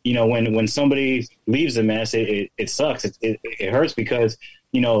 when somebody leaves the mess, it sucks. It hurts because,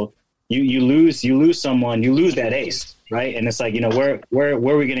 you lose someone, you lose that ace. Right. And it's like, where are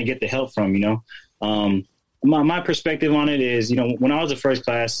we going to get the help from? My perspective on it is, when I was a first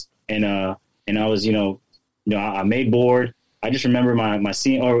class and I was, I made board. I just remember my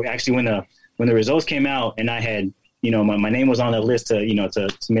scene, or actually when the results came out and I had, my name was on the list to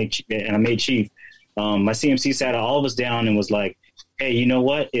make, and I made chief. My CMC sat all of us down and was like, hey, you know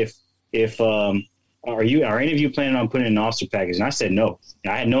what? If are any of you planning on putting in an officer package? And I said no.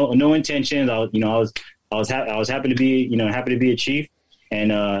 I had no intentions. I was happy to be a chief.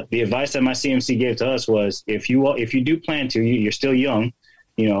 And the advice that my CMC gave to us was, if you do plan to, you're still young,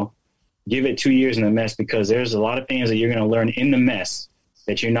 give it 2 years in the mess, because there's a lot of things that you're going to learn in the mess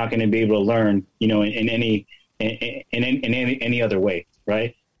that you're not going to be able to learn, in any other way,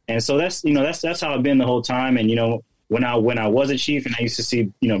 right? And so that's how I've been the whole time. And when I was a chief and I used to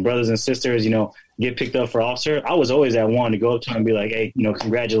see brothers and sisters get picked up for officer, I was always that one to go up to them and be like, hey,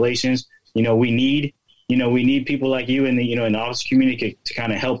 congratulations. We need people like you in the in the officer community to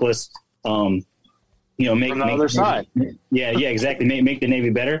kind of help us make from the other side. Yeah, exactly. Make the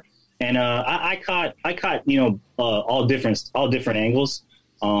Navy better. And I caught all different angles.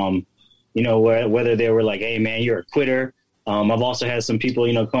 Whether they were like, hey man, you're a quitter. I've also had some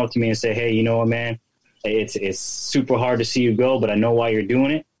people come up to me and say, hey, you know what, man, it's super hard to see you go, but I know why you're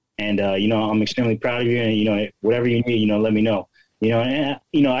doing it, and I'm extremely proud of you, and whatever you need, let me know. I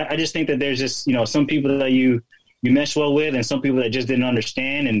just think that there's just some people that you mesh well with, and some people that just didn't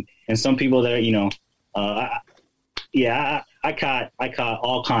understand, and some people that I caught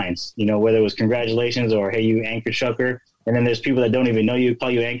all kinds, whether it was congratulations or, hey, you anchor chucker. And then there's people that don't even know you,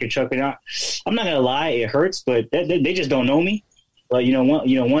 call you anchor chucker. I'm not going to lie, it hurts, but they just don't know me. But,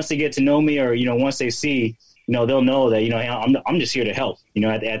 once they get to know me, or, once they see, they'll know that, I'm just here to help.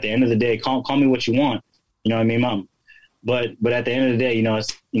 At the end of the day, call me what you want. You know what I mean? But at the end of the day,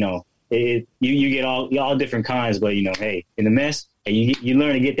 it's, you get all different kinds, but hey, in the mess, hey, you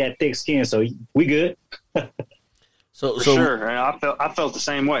learn to get that thick skin. So we good. So sure. And I felt the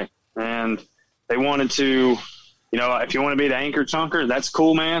same way. And they wanted to, if you want to be the anchor chunker, that's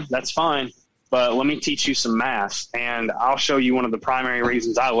cool, man. That's fine. But let me teach you some math, and I'll show you one of the primary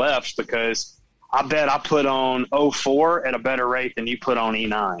reasons I left, because I bet I put on 04 at a better rate than you put on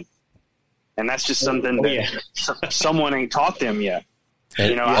E9. And that's just something that someone ain't taught them yet.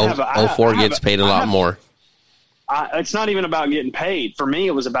 And 04 gets paid a lot more. It's not even about getting paid. For me,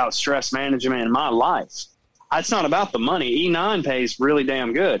 it was about stress management in my life. It's not about the money. E9 pays really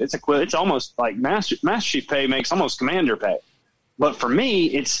damn good. It's almost like Master Chief pay makes almost commander pay. But for me,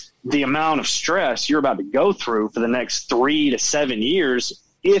 it's the amount of stress you're about to go through for the next 3 to 7 years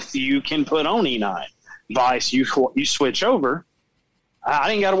if you can put on E9. Vice, you switch over,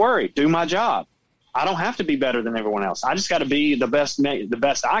 I ain't got to worry. Do my job. I don't have to be better than everyone else. I just got to be the best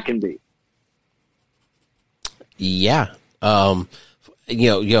I can be. Yeah. So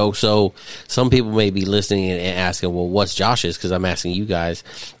some people may be listening and asking, well, what's Josh's? Because I'm asking you guys.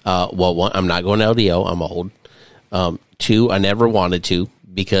 Well, one, I'm not going to LDO. I'm old. Two, I never wanted to,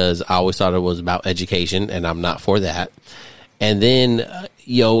 because I always thought it was about education, and I'm not for that. And then,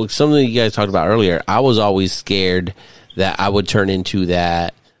 something you guys talked about earlier, I was always scared that I would turn into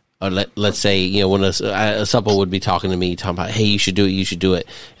that. Let's say, when a couple would be talking to me, talking about, hey, you should do it.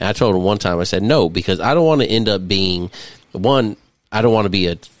 And I told them one time, I said, no, because I don't want to end up being, one, I don't want to be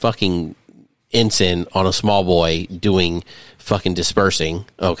a fucking ensign on a small boy doing fucking dispersing,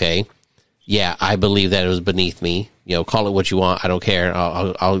 okay? Yeah, I believe that it was beneath me. Call it what you want. I don't care.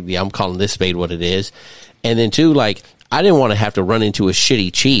 I'm calling this spade what it is. And then two, I didn't want to have to run into a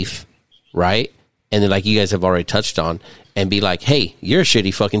shitty chief, right? And then, like you guys have already touched on, and be like, hey, you're a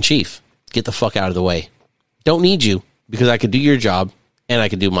shitty fucking chief. Get the fuck out of the way. Don't need you, because I could do your job and I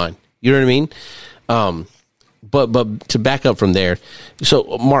could do mine. You know what I mean? But to back up from there,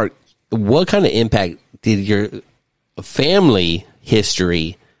 so Mark, what kind of impact did your family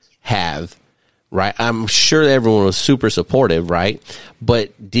history have? Right, I'm sure everyone was super supportive, right?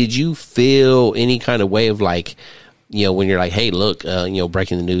 But did you feel any kind of way of when you're like, hey, look,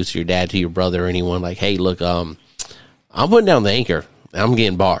 breaking the news to your dad, to your brother, or anyone, like, hey, look, I'm putting down the anchor. I'm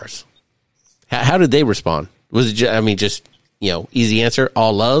getting bars. How did they respond? Was it just easy answer,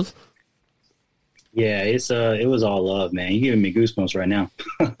 all love? Yeah, it was all love, man. You're giving me goosebumps right now.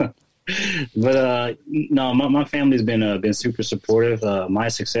 But no, my family's been super supportive. My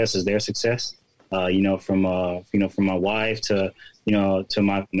success is their success. From my wife to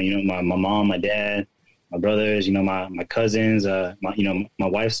my mom, my dad, my brothers, my cousins, my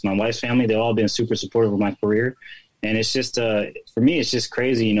wife's family. They've all been super supportive of my career, and it's just for me, it's just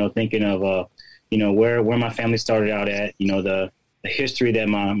crazy, thinking of where my family started out at, the history that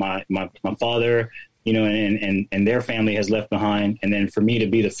my father, and their family has left behind, and then for me to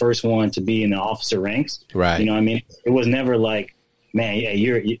be the first one to be in the officer ranks, right? It was never like, man,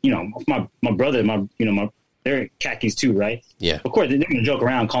 yeah, my brother, they're khakis too, right? Yeah. Of course, they're gonna joke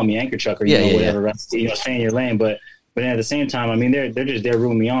around, call me anchor chucker, whatever, right? Stay in your lane. But at the same time, they're just there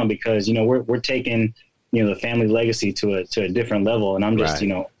rooting me on, because we're taking the family legacy to a different level, and I'm just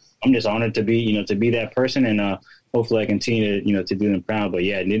right. I'm just honored to be to be that person, and hopefully I continue to to do them proud. But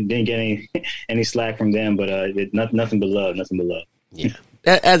yeah, didn't get any slack from them, but nothing but love. Yeah.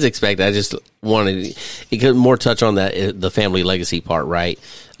 As expected, I just wanted to more touch on that, the family legacy part, right?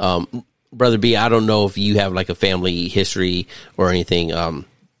 Brother B, I don't know if you have a family history or anything,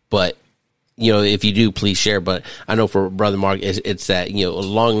 but if you do, please share. But I know for Brother Mark, it's that a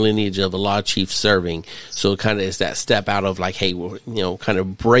long lineage of a lot of chiefs serving, so it kind of is that step out of hey, we're kind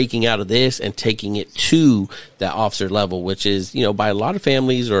of breaking out of this and taking it to that officer level, which is by a lot of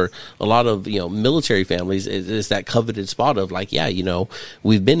families, or a lot of military families, is that coveted spot of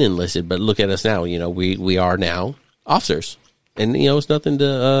we've been enlisted, but look at us now, we are now officers, and it's nothing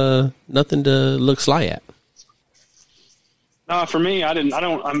to look sly at. For me, I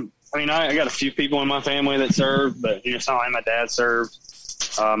got a few people in my family that served, but it's not like my dad served.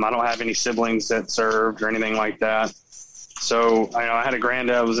 I don't have any siblings that served or anything like that. So I had a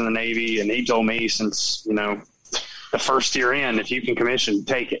granddad who was in the Navy, and he told me since the first year in, if you can commission,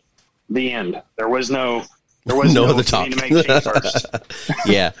 take it. The end. There was no other talk. You need to make chief first.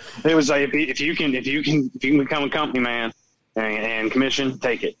 Yeah, it was like if you can become a company man and commission,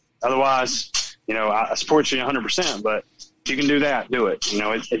 take it. Otherwise, I support you 100%. But if you can do that, do it.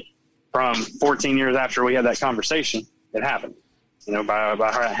 It from 14 years after we had that conversation, it happened,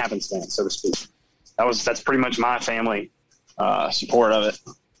 by happenstance, so to speak. That's pretty much my family support of it.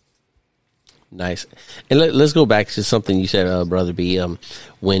 Nice. And let's go back to something you said, Brother B.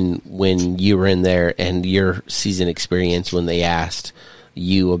 When you were in there and your season experience, when they asked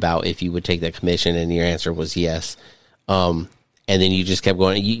you about if you would take that commission, and your answer was yes. And then you just kept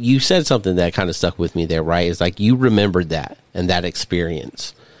going. You said something that kind of stuck with me there, right? It's like you remembered that and that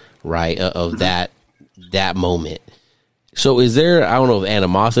experience, right, of that moment. So is there, I don't know if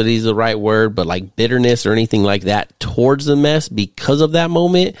animosity is the right word, but like bitterness or anything like that towards the mess because of that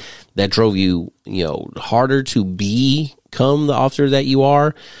moment that drove you, harder to become the officer that you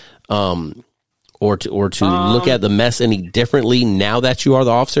are, or to look at the mess any differently now that you are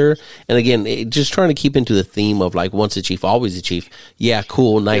the officer? And again, just trying to keep into the theme of like, once a chief, always a chief. Yeah,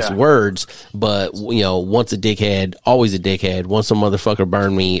 cool, nice words, but once a dickhead, always a dickhead. Once a motherfucker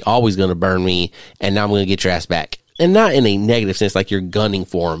burned me, always gonna burn me, and now I'm gonna get your ass back. And not in a negative sense, like you're gunning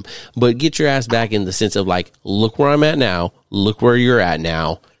for him, but get your ass back in the sense of like, look where I'm at now, look where you're at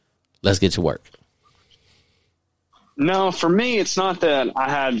now, let's get to work. No, for me, it's not that I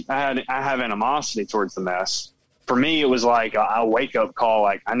have animosity towards the mess. For me, it was like a wake up call.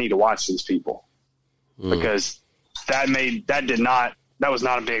 Like, I need to watch these people because that was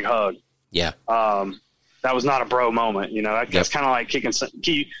not a big hug. Yeah. That was not a bro moment. That's kind of like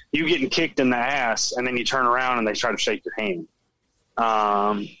you getting kicked in the ass and then you turn around and they try to shake your hand.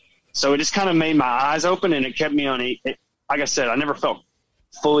 So it just kind of made my eyes open, and it kept me on like I said, I never felt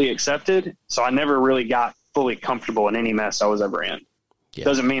fully accepted. So I never really got fully comfortable in any mess I was ever in. Yeah.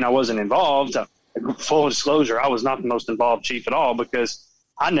 Doesn't mean I wasn't involved. Full disclosure, I was not the most involved chief at all because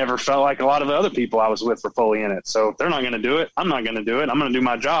I never felt like a lot of the other people I was with were fully in it. So if they're not going to do it, I'm not going to do it. I'm going to do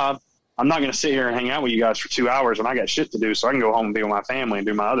my job. I'm not going to sit here and hang out with you guys for 2 hours when I got shit to do so I can go home and be with my family and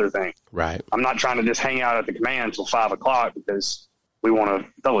do my other thing. Right. I'm not trying to just hang out at the command until 5 o'clock because we want to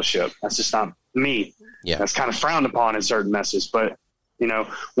fellowship. That's just not me. Yeah. That's kind of frowned upon in certain messes. But,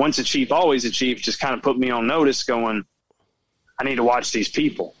 once a chief, always a chief, just kind of put me on notice going, I need to watch these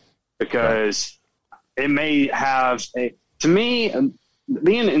people because it may have to me,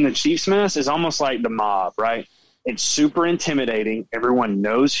 being in the chief's mess is almost like the mob, right? It's super intimidating. Everyone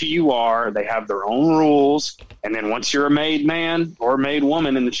knows who you are. They have their own rules. And then once you're a made man or a made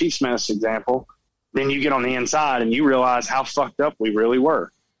woman in the chief's mess example, then you get on the inside and you realize how fucked up we really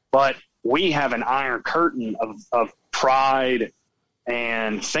were. But we have an iron curtain of pride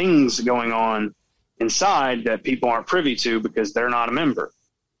and things going on inside that people aren't privy to because they're not a member,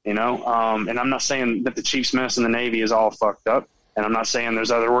 and I'm not saying that the chief's mess in the Navy is all fucked up. And I'm not saying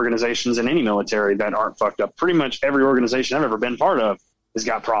there's other organizations in any military that aren't fucked up. Pretty much every organization I've ever been part of has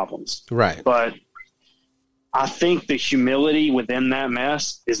got problems. Right. But I think the humility within that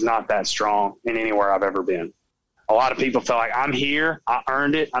mess is not that strong in anywhere I've ever been. A lot of people feel like I'm here, I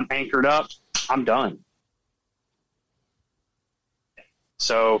earned it, I'm anchored up, I'm done.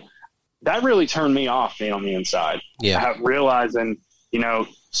 So that really turned me off being on the inside. Yeah. Realizing,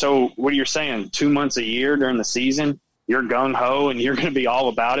 so what you're saying, 2 months a year during the season, you're gung ho and you're going to be all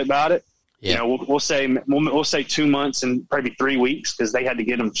about it. Yeah. We'll say 2 months and probably 3 weeks because they had to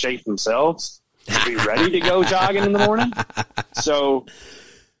get them shaped themselves to be ready to go jogging in the morning. So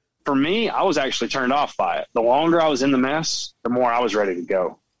for me, I was actually turned off by it. The longer I was in the mess, the more I was ready to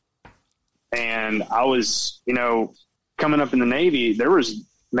go. And I was, coming up in the Navy, there was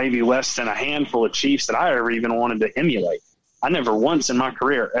maybe less than a handful of chiefs that I ever even wanted to emulate. I never once in my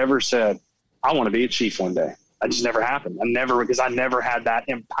career ever said, I want to be a chief one day. That just never happened. Because I never had that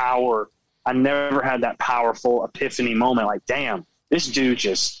I never had that powerful epiphany moment. Like, damn, this dude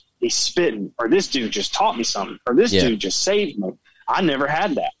he's spitting, or this dude just taught me something, or this dude just saved me. I never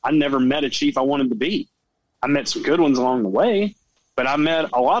had that. I never met a chief I wanted to be. I met some good ones along the way, but I met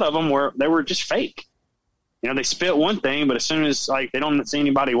a lot of them where they were just fake. They spit one thing, but as soon as they don't see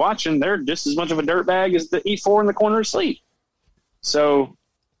anybody watching, they're just as much of a dirtbag as the E4 in the corner asleep. So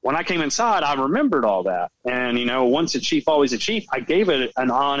when I came inside, I remembered all that. And, once a chief, always a chief, I gave it an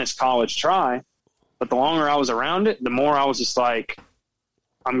honest college try. But the longer I was around it, the more I was just like,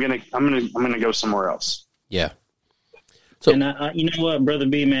 I'm going to go somewhere else. Yeah. So, and you know what, Brother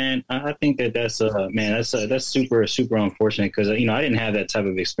B, man, I think that's super, super unfortunate because, I didn't have that type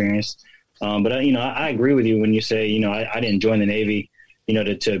of experience. But I agree with you when you say, I didn't join the Navy,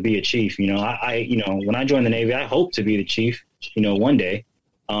 to be a chief. When I joined the Navy, I hoped to be the chief, one day.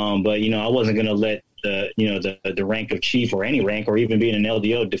 But I wasn't going to let the rank of chief or any rank or even being an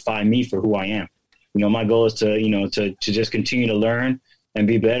LDO define me for who I am. My goal is to just continue to learn and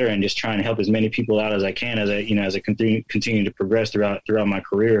be better and just trying to help as many people out as I can as I continue to progress throughout my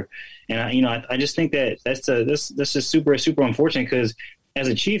career. And I just think that that's just super, super unfortunate because as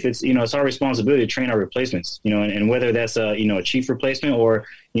a chief, it's, it's our responsibility to train our replacements, and whether that's a chief replacement or,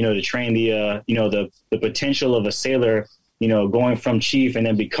 to train the potential of a sailor, going from chief and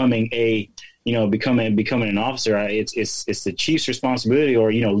then becoming becoming an officer. It's the chief's responsibility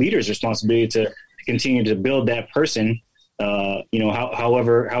or, leader's responsibility to continue to build that person,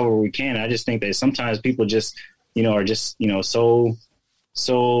 however we can. I just think that sometimes people just, are just,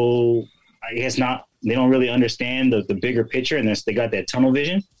 so I guess they don't really understand the bigger picture, and they got that tunnel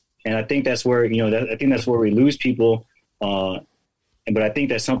vision. And I think that's where, I think that's where we lose people. But I think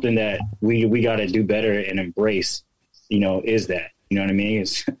that's something that we got to do better and embrace, is that, you know what I mean?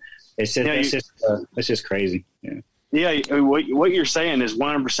 It's just crazy. Yeah. Yeah. What you're saying is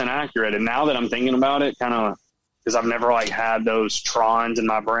 100% accurate. And now that I'm thinking about it, kind of, because I've never had those trons in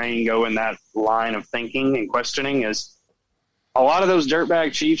my brain go in that line of thinking and questioning, is a lot of those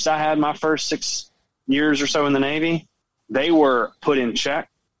dirtbag chiefs I had my first 6 years or so in the Navy, they were put in check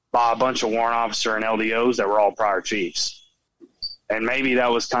by a bunch of warrant officer and LDOs that were all prior chiefs. And maybe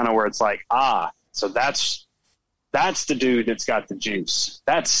that was kind of where it's like, so that's the dude that's got the juice.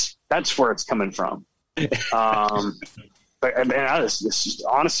 That's where it's coming from. But this is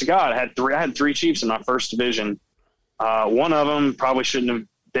honest to God, I had three chiefs in my first division. One of them probably shouldn't have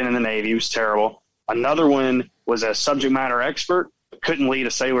been in the Navy. He was terrible. Another one was a subject matter expert, couldn't lead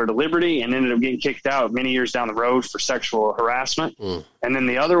a sailor to liberty, and ended up getting kicked out many years down the road for sexual harassment. And then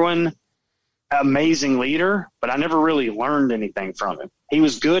the other one, amazing leader, but I never really learned anything from him. He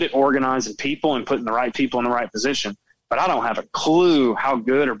was good at organizing people and putting the right people in the right position, but I don't have a clue how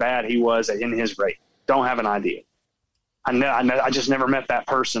good or bad he was in his rate. Don't have an idea. I just never met that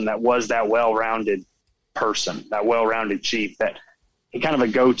person that was that well-rounded person, that well-rounded chief, that he kind of a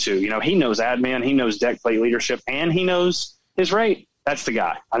go-to. He knows admin, he knows deck plate leadership, and he knows his rate. That's the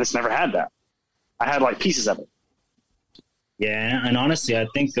guy. I just never had that. I had pieces of it. Yeah, and honestly, I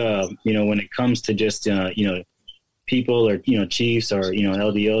think when it comes to just people or chiefs or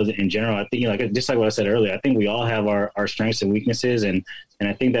LDOs in general, I think just like what I said earlier, I think we all have our strengths and weaknesses, and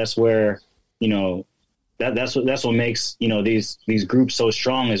I think that's where that's what makes these groups so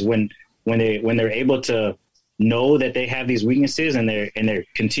strong, is when they're able to know that they have these weaknesses and they're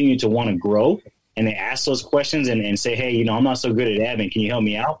continue to want to grow, and they ask those questions and say, hey, I'm not so good at admin, can you help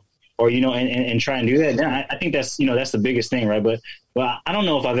me out? Or, and try and do that. Then I think that's, that's the biggest thing. Right. But I don't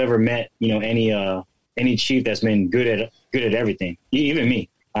know if I've ever met, any chief that's been good at everything. Even me.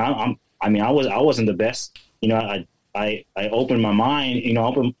 I wasn't the best. I opened my mind,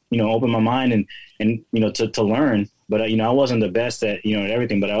 open my mind and to learn. But, I wasn't the best at, at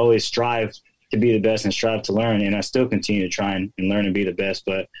everything. But I always strive to be the best and strive to learn. And I still continue to try and learn and be the best.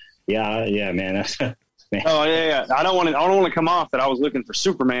 But, yeah, man, that's – man. Oh yeah. I don't want to come off that I was looking for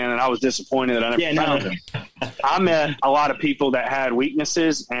Superman and I was disappointed that I never found him. I met a lot of people that had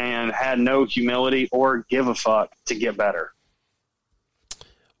weaknesses and had no humility or give a fuck to get better.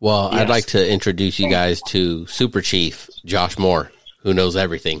 Well, yes. I'd like to introduce you guys to Super Chief Josh Moore, who knows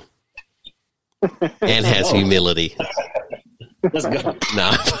everything and has humility. Let's go.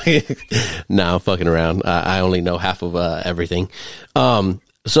 No, I'm fucking around. I only know half of everything.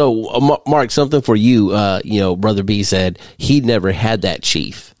 So, Mark, something for you. Brother B said he never had that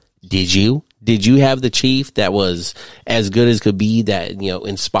chief. Did you? Did you have the chief that was as good as could be, that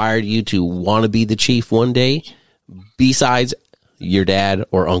inspired you to want to be the chief one day, besides your dad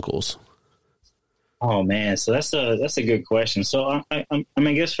or uncles? Oh man, so that's a good question. So I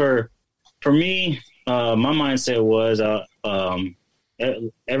guess for me, my mindset was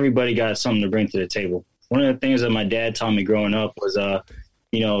everybody got something to bring to the table. One of the things that my dad taught me growing up was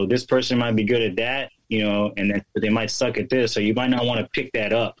this person might be good at that, and then they might suck at this. So you might not want to pick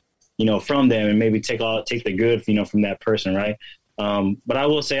that up, from them and maybe take the good, from that person. Right. But I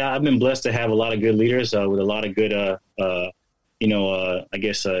will say I've been blessed to have a lot of good leaders with a lot of good,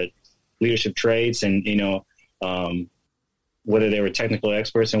 leadership traits and, whether they were technical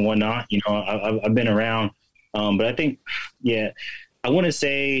experts and whatnot, I've been around. But I think, I want to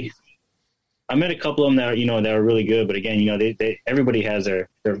say, I met a couple of them that that are really good, but again, they everybody has their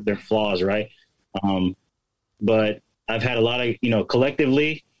flaws, right? But I've had a lot of,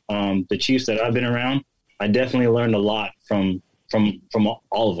 collectively, the chiefs that I've been around, I definitely learned a lot from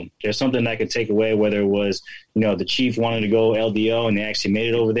all of them. There's something I could take away, whether it was, the chief wanted to go LDO and they actually made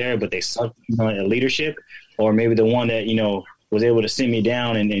it over there, but they sucked at leadership, or maybe the one that, was able to sit me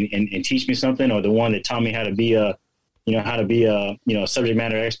down and teach me something, or the one that taught me how to be a subject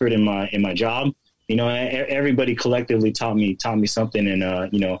matter expert in my job. Everybody collectively taught me something, and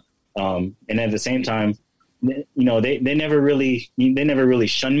and at the same time, they never really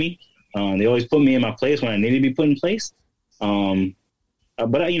shunned me. They always put me in my place when I needed to be put in place.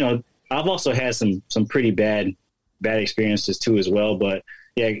 But I've also had some pretty bad experiences too as well. But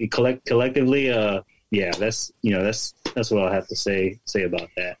yeah, collectively, that's what I'll have to say about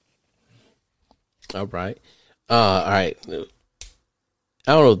that. All right. All right.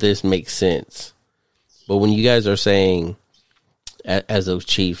 I don't know if this makes sense, but when you guys are saying as those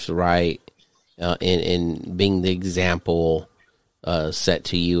Chiefs, right, and being the example set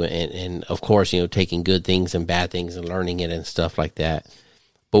to you, and of course, taking good things and bad things and learning it and stuff like that.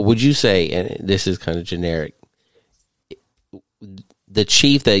 But would you say, and this is kind of generic, the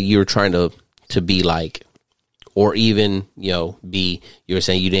Chief that you're trying to be like, or even, you were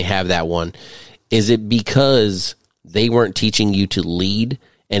saying you didn't have that one, is it because they weren't teaching you to lead,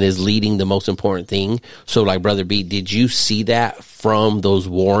 and is leading the most important thing? So like Brother B, did you see that from those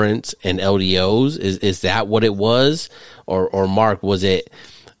warrants and LDOs? Is that what it was? Or Mark, was it,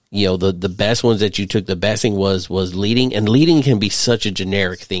 the best ones that you took, the best thing was leading? And leading can be such a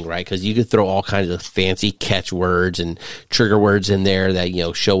generic thing, right? Because you could throw all kinds of fancy catch words and trigger words in there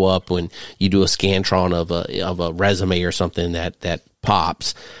that, show up when you do a Scantron of a resume or something that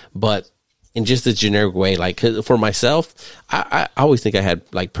pops. But in just a generic way, like, 'cause for myself, I always think I had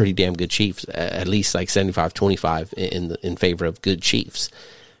like pretty damn good Chiefs, at least like 75-25 in favor of good Chiefs.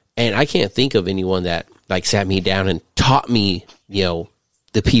 And I can't think of anyone that like sat me down and taught me,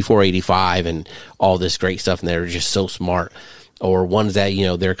 the P485 and all this great stuff, and they're just so smart. Or ones that,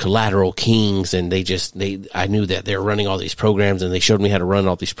 they're collateral kings, and I knew that they're running all these programs, and they showed me how to run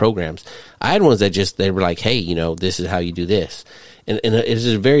all these programs. I had ones that they were like, hey, this is how you do this. And it's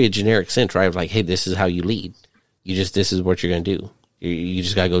a very generic sense, right? Of like, hey, this is how you lead. This is what you're going to do. You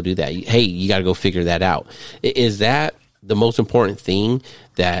just got to go do that. Hey, you got to go figure that out. Is that the most important thing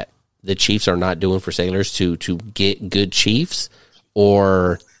that the Chiefs are not doing for sailors to get good Chiefs,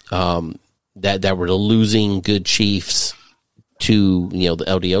 or that we're losing good Chiefs to, the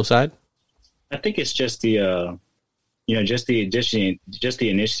LDO side? I think it's just the, just the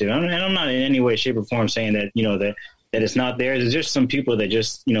initiative. And I'm not in any way, shape, or form saying that, that it's not there. There's just some people that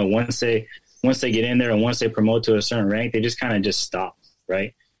just, once they get in there and once they promote to a certain rank, they just kind of just stop,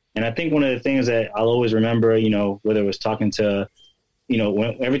 right? And I think one of the things that I'll always remember, whether it was talking to,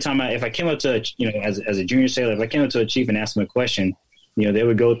 every time if I came up to, as a junior sailor, if I came up to a chief and asked them a question, they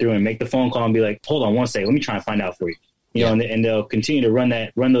would go through and make the phone call and be like, hold on one second, let me try and find out for you. And they'll continue to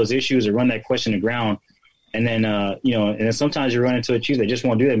run those issues or run that question to ground. And then, and then sometimes you run into a chief that just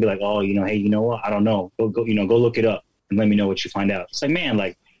won't do that and be like, oh, hey, you know what? I don't know. Go look it up and let me know what you find out. It's like, man,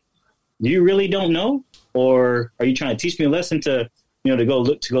 like, do you really don't know? Or are you trying to teach me a lesson to go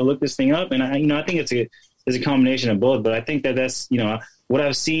look this thing up? And I think it's a combination of both, but I think that's, what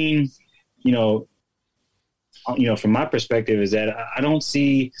I've seen, from my perspective is that I don't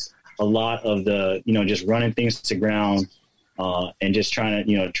see a lot of the, just running things to ground, and just trying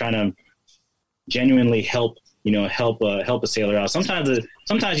to genuinely help a sailor out. Sometimes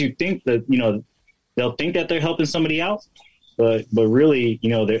you think that, they'll think that they're helping somebody out, but really,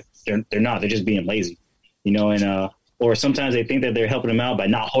 they're not, they're just being lazy, and, or sometimes they think that they're helping them out by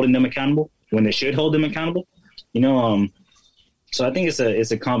not holding them accountable when they should hold them accountable, so I think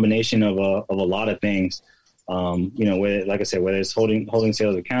it's a combination of a lot of things, whether, like I said, whether it's holding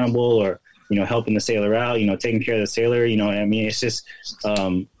sailors accountable or, helping the sailor out, taking care of the sailor, it's just,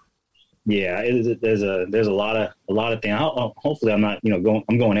 there's a lot of things. Hopefully I'm not,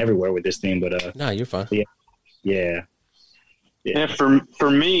 I'm going everywhere with this thing, but, no, you're fine. Yeah. For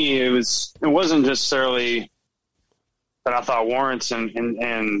me, it wasn't necessarily that I thought warrants and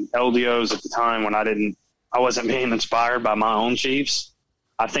LDOs at the time when I wasn't being inspired by my own Chiefs.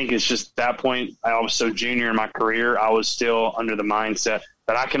 I think it's just that point. I was so junior in my career. I was still under the mindset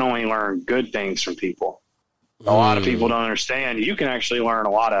that I can only learn good things from people. A lot of people don't understand. You can actually learn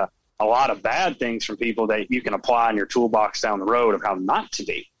a lot of bad things from people that you can apply in your toolbox down the road of how not to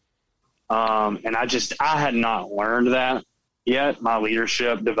be. And I had not learned that yet. My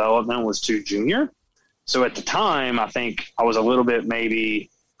leadership development was too junior. So at the time, I think I was a little bit maybe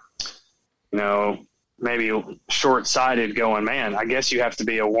short-sighted going, man, I guess you have to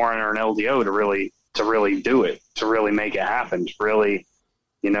be a warrant or an LDO to really do it, to really make it happen, to really,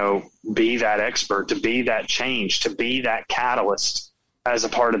 be that expert, to be that change, to be that catalyst as a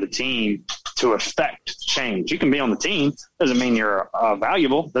part of the team to affect change. You can be on the team. Doesn't mean you're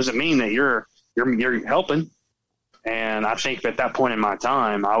valuable. Doesn't mean that you're helping. And I think at that point in my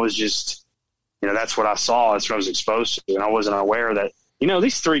time, I was just, that's what I saw. That's what I was exposed to. And I wasn't aware that,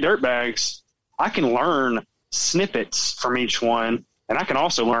 these three dirtbags, I can learn snippets from each one. And I can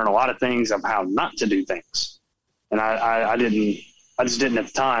also learn a lot of things of how not to do things. And I just didn't at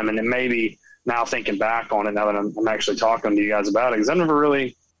the time. And then maybe now thinking back on it, now that I'm actually talking to you guys about it, because I've never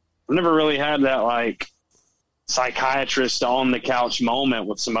really had that like psychiatrist on the couch moment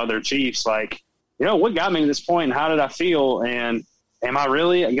with some other chiefs. Like, what got me to this point and how did I feel? And am I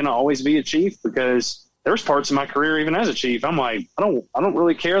really going to always be a chief? Because there's parts of my career, even as a chief, I'm like, I don't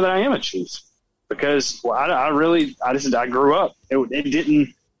really care that I am a chief, because I grew up.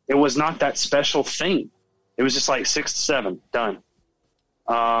 It was not that special thing. It was just like 6 to 7 done.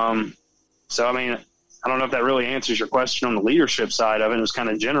 So, I mean, I don't know if that really answers your question on the leadership side of it. It was kind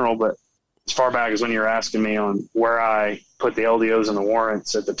of general, but as far back as when you were asking me on where I put the LDOs and the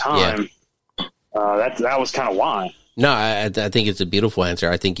warrants at the time, that was kind of why. No, I think it's a beautiful answer.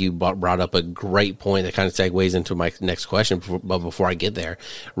 I think you brought up a great point that kind of segues into my next question. But before I get there,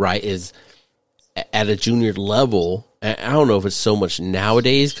 right, is at a junior level, I don't know if it's so much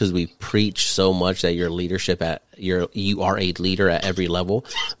nowadays because we preach so much that you are a leader at every level.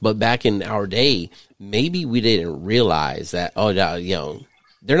 But back in our day, maybe we didn't realize that,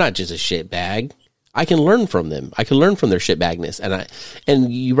 they're not just a shit bag. I can learn from them. I can learn from their shit bagness.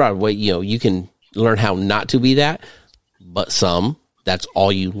 And you brought away, you can learn how not to be that, but that's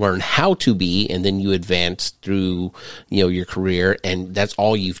all you learn how to be, and then you advance through, your career, and that's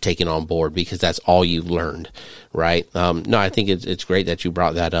all you've taken on board because that's all you've learned, right? No, I think it's great that you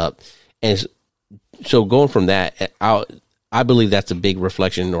brought that up. And so going from that, I believe that's a big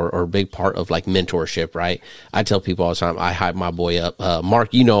reflection or a big part of like mentorship, right? I tell people all the time, I hype my boy up.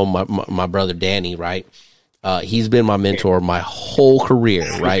 Mark, my brother Danny, right? He's been my mentor my whole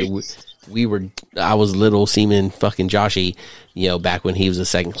career, right? I was little Seaman fucking Joshy, back when he was a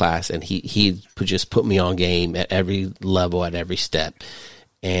second class, and he just put me on game at every level, at every step.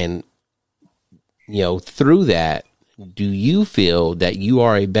 And, through that, do you feel that you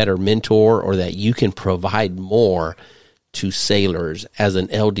are a better mentor or that you can provide more to sailors as an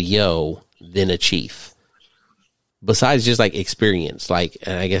LDO than a chief? Besides just like experience, like,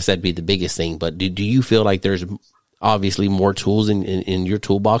 and I guess that'd be the biggest thing, but do you feel like there's obviously more tools in your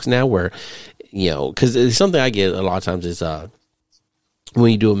toolbox now where, because it's something I get a lot of times is, when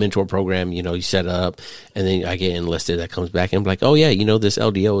you do a mentor program, you set it up and then I get enlisted that comes back and I'm like, oh yeah, this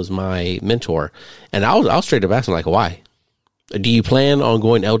LDO is my mentor. And I'll straight up ask them like, why? Do you plan on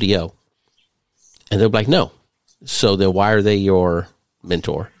going LDO? And they'll be like, no. So then why are they your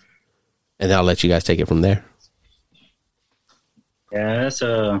mentor? And I'll let you guys take it from there. Yeah, that's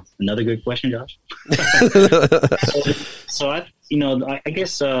another good question, Josh. So I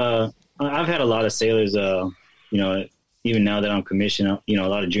guess I've had a lot of sailors, even now that I'm commissioned, a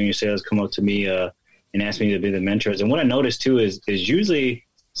lot of junior sailors come up to me and ask me to be the mentors. And what I noticed too is usually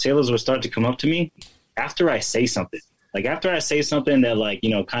sailors will start to come up to me after I say something. Like after I say something that like,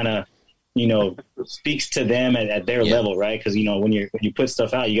 kind of, speaks to them at their level, right? Because, when you put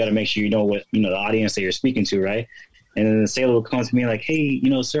stuff out, you got to make sure what, the audience that you're speaking to, right? And then the sailor will come to me like, hey,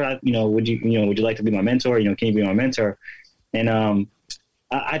 sir, would you like to be my mentor? Can you be my mentor? And I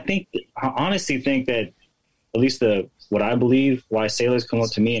honestly think that at least what I believe why sailors come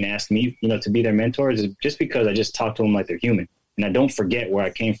up to me and ask me, to be their mentors is just because I just talk to them like they're human. And I don't forget where I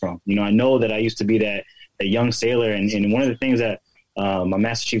came from. I know that I used to be that young sailor. And one of the things that my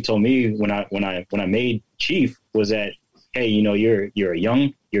master chief told me when I made chief was that, hey, you're a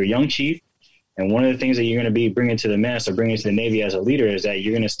young chief. And one of the things that you're going to be bringing to the mess or bringing to the Navy as a leader is that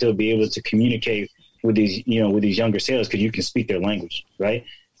you're going to still be able to communicate with these younger sailors because you can speak their language, right?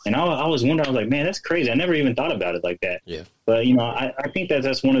 And I was wondering, I was like, man, that's crazy. I never even thought about it like that. Yeah. But, I think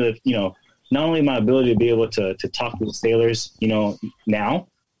that's one of the, not only my ability to be able to talk to the sailors, now,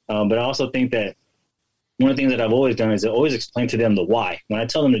 but I also think that one of the things that I've always done is I always explain to them the why. When I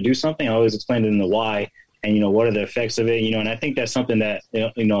tell them to do something, I always explain to them the why and, what are the effects of it, and I think that's something that,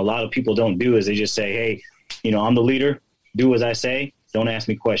 a lot of people don't do is they just say, hey, I'm the leader, do as I say, don't ask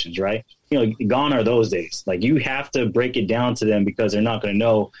me questions, right? Gone are those days. Like you have to break it down to them because they're not going to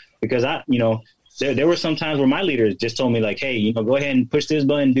know. Because there were some times where my leaders just told me like, hey, go ahead and push this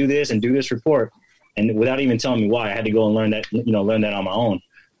button, do this, and do this report, and without even telling me why, I had to go and learn that on my own.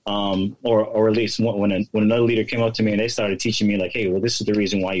 Or at least when another leader came up to me and they started teaching me like, hey, well, this is the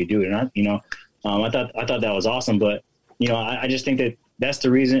reason why you do it. And I thought that was awesome. But I just think that that's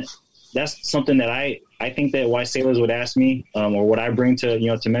the reason. That's something that I think that why sailors would ask me, or what I bring to,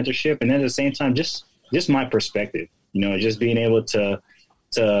 to mentorship. And then at the same time, just my perspective, just being able to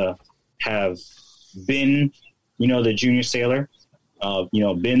have been, the junior sailor,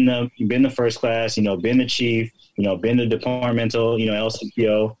 been the first class, been the chief, been the departmental,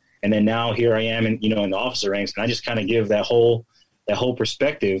 LCPO. And then now here I am in the officer ranks. And I just kind of give that whole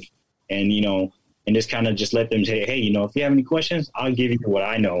perspective and, and just kind of just let them say, hey, if you have any questions, I'll give you what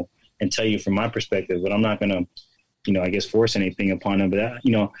I know. and tell you from my perspective, but I'm not going to, I guess force anything upon them. But,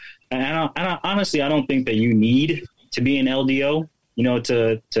 honestly, I don't think that you need to be an LDO,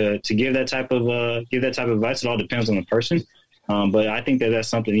 to give that type of advice. It all depends on the person. But I think that's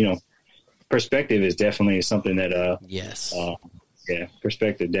something, perspective is definitely something that, yes.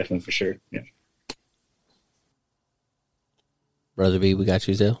 Perspective, definitely for sure. Yeah. Brother B, we got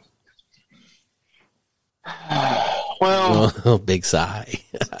you, Zell? Well, big sigh.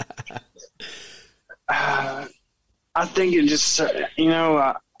 I think it just,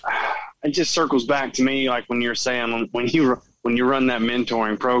 it just circles back to me, like when you're saying, when you run that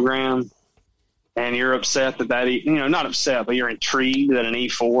mentoring program and you're upset that, not upset, but you're intrigued that an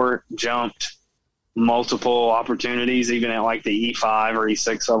E4 jumped multiple opportunities, even at like the E5 or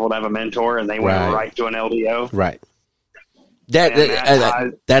E6 level to have a mentor, and they went right to an LDO. Right.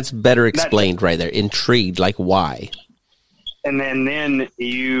 That's better explained right there. Intrigued, like why? And then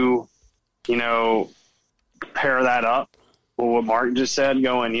you pair that up with what Mark just said,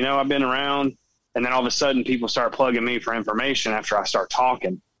 going, I've been around, and then all of a sudden people start plugging me for information after I start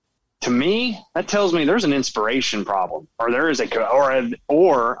talking. To me, that tells me there's an inspiration problem, or there is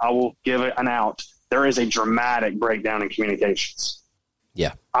or I will give it an out. There is a dramatic breakdown in communications.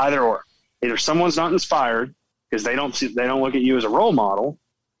 Yeah. Either or. Either someone's not inspired because they don't look at you as a role model,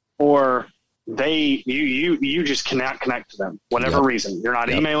 or you just cannot connect to them, whatever reason. You're not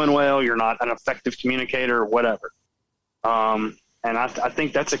emailing well, you're not an effective communicator, whatever. And I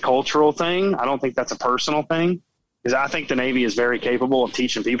think that's a cultural thing. I don't think that's a personal thing, because I think the Navy is very capable of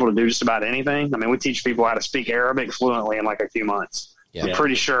teaching people to do just about anything. I mean, we teach people how to speak Arabic fluently in like a few months. Yeah. I'm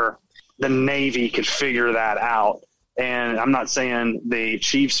pretty sure the Navy could figure that out. And I'm not saying the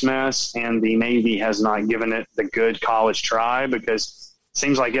Chiefs mess and the Navy has not given it the good college try, because it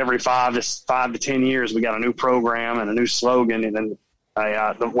seems like every 5 to 10 years we got a new program and a new slogan. And then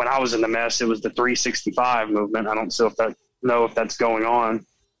when I was in the mess, it was the 365 movement. I don't know if that's going on.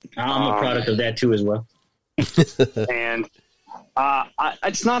 I'm a product of that too as well. And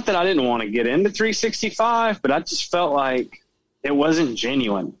it's not that I didn't want to get into 365, but I just felt like it wasn't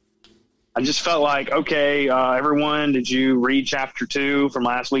genuine. I just felt like, okay, everyone, did you read chapter 2 from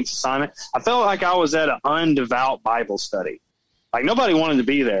last week's assignment? I felt like I was at an undevout Bible study. Like nobody wanted to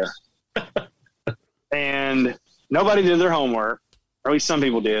be there. And nobody did their homework, or at least some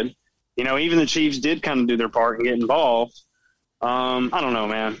people did. Even the Chiefs did kind of do their part and get involved. I don't know,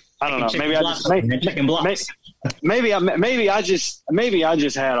 man. I don't know. Maybe I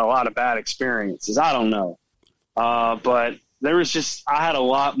just had a lot of bad experiences. I don't know. But I had a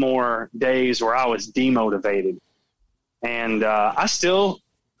lot more days where I was demotivated, and I still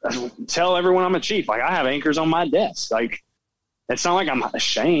tell everyone I'm a chief. Like, I have anchors on my desk. Like, it's not like I'm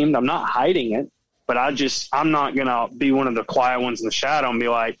ashamed. I'm not hiding it, but I'm not going to be one of the quiet ones in the shadow and be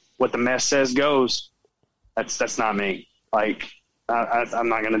like, what the mess says goes. That's not me. Like, I'm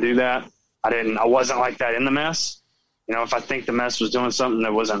not going to do that. I wasn't like that in the mess. If I think the mess was doing something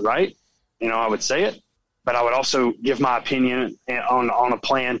that wasn't right, I would say it. But I would also give my opinion on a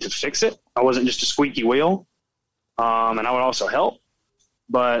plan to fix it. I wasn't just a squeaky wheel. And I would also help.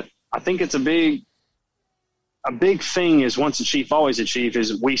 But I think it's a big thing is, once a chief, always a chief,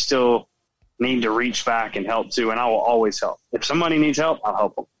 is we still need to reach back and help too. And I will always help. If somebody needs help, I'll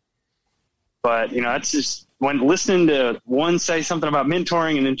help them. But, that's just when listening to one say something about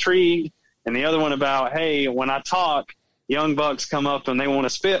mentoring and intrigue, and the other one about, hey, when I talk, young bucks come up and they want to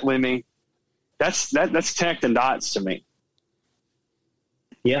spit with me. That's connecting dots to me.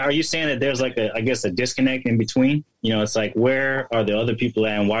 Yeah. Are you saying that there's like a disconnect in between? It's like, where are the other people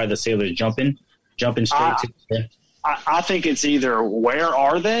at, and why are the sailors jumping straight to? I think it's either where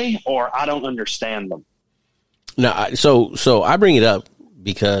are they, or I don't understand them. No. So I bring it up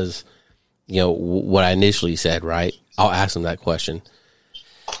because, what I initially said, right? I'll ask them that question.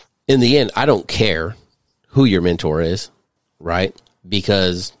 In the end, I don't care who your mentor is, right?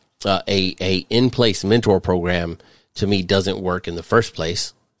 Because a in-place mentor program to me doesn't work in the first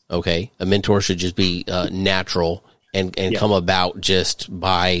place. Okay. A mentor should just be natural and come about just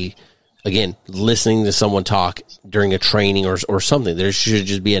by, again, listening to someone talk during a training or something. There should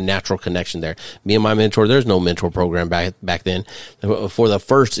just be a natural connection there. Me and my mentor, there's no mentor program back then. For the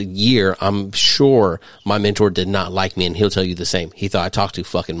first year, I'm sure my mentor did not like me, and he'll tell you the same. He thought I talked too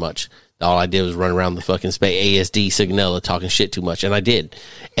fucking much. All I did was run around the fucking ASD Signella talking shit too much, and I did.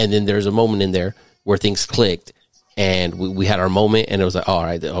 And then there's a moment in there where things clicked, and we had our moment, and it was like, all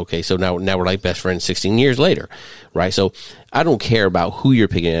right, okay, so now we're like best friends 16 years later, right? So I don't care about who you're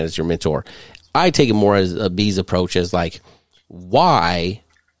picking as your mentor. I take it more as a B's approach, as like, why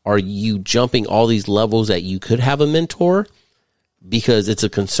are you jumping all these levels that you could have a mentor? because it's a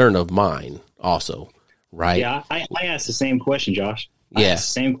concern of mine also, right? Yeah, I asked the same question, Josh. I Yeah.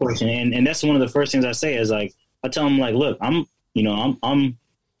 asked the same question, and that's one of the first things I say is like, I tell them like, look, I'm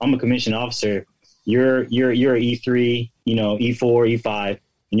a commissioned officer. You're a E3, E4, E5,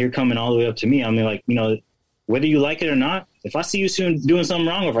 and you're coming all the way up to me. I mean, like, whether you like it or not, if I see you soon doing something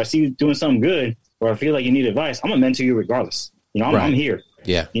wrong, or if I see you doing something good, or I feel like you need advice, I'm gonna mentor you regardless. I'm here.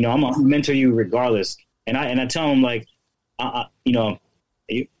 Yeah. I'm gonna mentor you regardless. And I tell them like,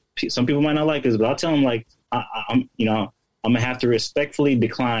 some people might not like this, but I'll tell them like, I'm gonna have to respectfully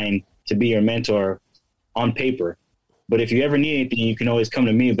decline to be your mentor on paper. But if you ever need anything, you can always come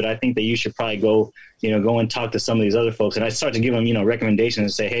to me. But I think that you should probably go and talk to some of these other folks. And I start to give them, recommendations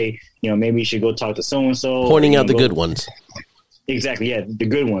and say, hey, maybe you should go talk to so-and-so. Pointing out the good ones. Exactly. Yeah. The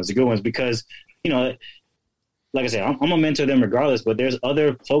good ones, because, like I said, I'm going to mentor them regardless, but there's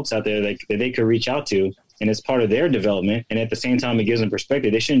other folks out there that they could reach out to, and it's part of their development. And at the same time, it gives them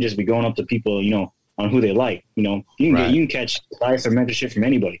perspective. They shouldn't just be going up to people, on who they like. You can catch advice or mentorship from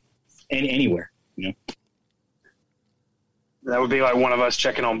anybody and anywhere. That would be like one of us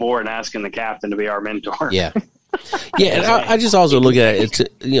checking on board and asking the captain to be our mentor. Yeah. Yeah, and I just also look at it,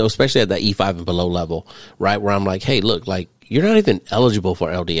 especially at that E5 and below level, right, where I'm like, hey, look, like, you're not even eligible for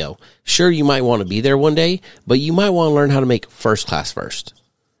LDO. Sure, you might want to be there one day, but you might want to learn how to make first class first,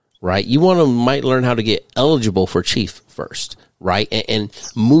 right? You might learn how to get eligible for chief first, right? And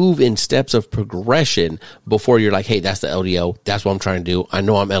move in steps of progression before you're like, hey, that's the LDO. That's what I'm trying to do. I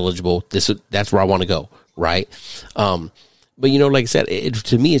know I'm eligible. That's where I want to go, right? But, like I said,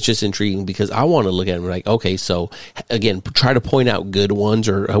 to me, it's just intriguing because I want to look at it and be like, okay, so again, try to point out good ones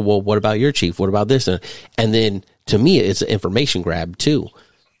or, well, what about your chief? What about this? And then to me, it's an information grab too.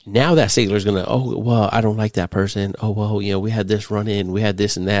 Now that sailor's going to, oh, well, I don't like that person. Oh, well, we had this run in. We had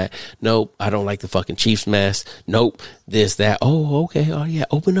this and that. Nope. I don't like the fucking chief's mess. Nope. This, that. Oh, okay. Oh, yeah.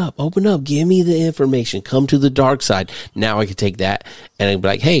 Open up. Give me the information. Come to the dark side. Now I can take that and I'd be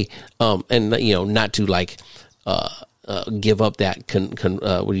like, hey, and, not to like, give up that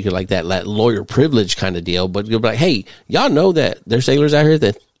that lawyer privilege kind of deal, but you'll be like, hey, y'all know that there's sailors out here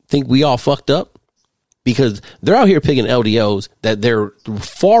that think we all fucked up because they're out here picking LDOs that they're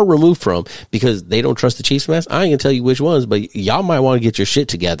far removed from because they don't trust the chief's mess. I ain't gonna tell you which ones, but y'all might want to get your shit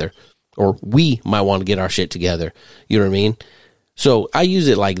together, or we might want to get our shit together. You know what I mean? So I use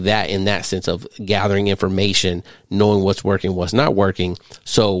it like that in that sense of gathering information, knowing what's working, what's not working,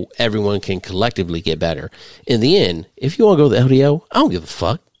 so everyone can collectively get better. In the end, if you want to go to the LDO, I don't give a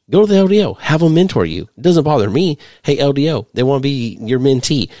fuck. Go to the LDO. Have them mentor you. It doesn't bother me. Hey, LDO, they want to be your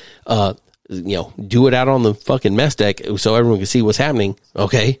mentee. Do it out on the fucking mess deck so everyone can see what's happening.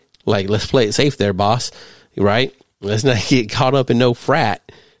 Okay? Like, let's play it safe there, boss. Right? Let's not get caught up in no frat.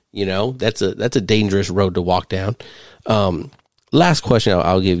 That's a dangerous road to walk down. Last question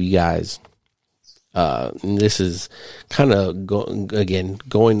I'll give you guys. And this is kind of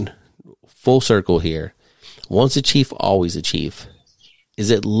going full circle here. Once a chief, always a chief. Is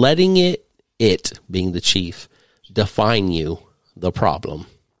it letting it being the chief define you the problem?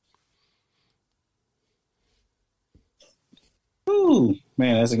 Ooh,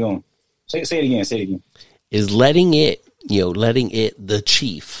 man, that's a good one. Say it again. Is letting it the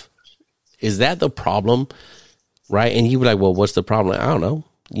chief, is that the problem? Right. And you be like, well, what's the problem? I don't know.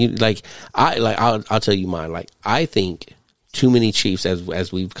 I'll tell you mine. Like, I think too many chiefs,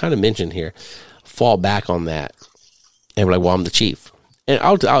 as we've kind of mentioned here, fall back on that and be like, well, I'm the chief. And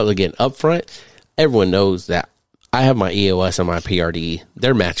I'll again, up front, everyone knows that I have my EOS and my PRD.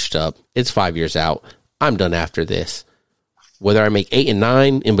 They're matched up. It's 5 years out. I'm done after this. Whether I make 8 and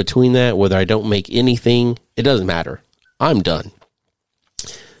 9 in between that, whether I don't make anything, it doesn't matter. I'm done.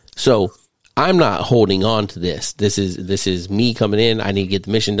 So I'm not holding on to this. This is me coming in. I need to get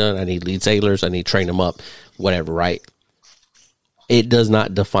the mission done. I need lead sailors. I need to train them up, whatever, right? It does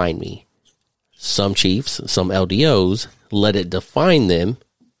not define me. Some chiefs, some LDOs, let it define them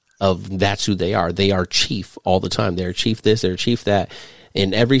of that's who they are. They are chief all the time. They're chief this, they're chief that.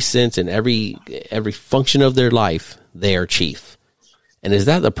 In every sense, in every function of their life, they are chief. And is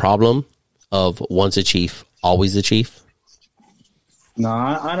that the problem of once a chief, always a chief? No,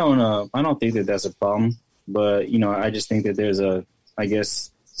 I don't think that that's a problem. But, I just think that there's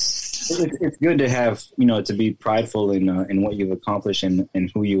it's good to have, to be prideful in what you've accomplished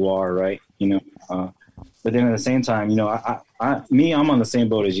and who you are, right? But then at the same time, I'm on the same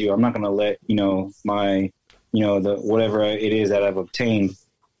boat as you. I'm not going to let, my, the whatever it is that I've obtained,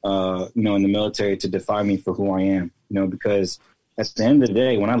 in the military to define me for who I am, because at the end of the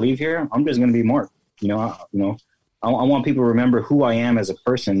day, when I leave here, I'm just going to be Mark. I want people to remember who I am as a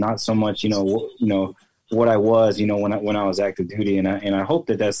person, not so much, what I was, when I was active duty, and I hope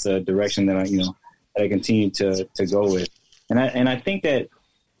that that's the direction that I continue to go with, and I think that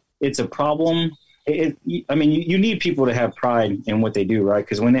it's a problem. You need people to have pride in what they do, right?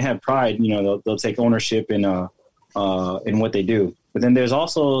 Because when they have pride, they'll take ownership in what they do. But then there's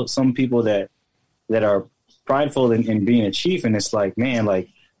also some people that are prideful in being a chief, and it's like, man, like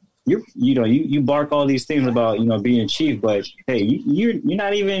you bark all these things about being a chief, but hey, you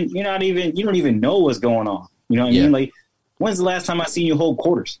don't even know what's going on. You know what I mean? Like, when's the last time I seen you hold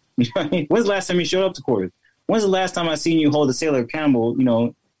quarters? You know what I mean? When's the last time you showed up to quarters? When's the last time I seen you hold a sailor accountable?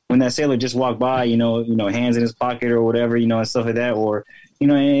 When that sailor just walked by, hands in his pocket or whatever, and stuff like that, or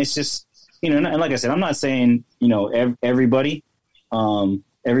and it's just and like I said, I'm not saying everybody,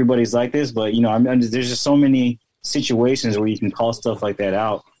 everybody's like this, but there's just so many situations where you can call stuff like that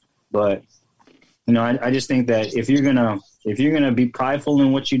out. But I just think that if you're gonna be prideful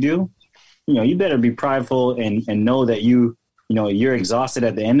in what you do, you better be prideful and know that you're exhausted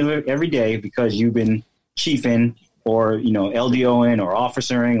at the end of it every day because you've been chiefing or LDOing or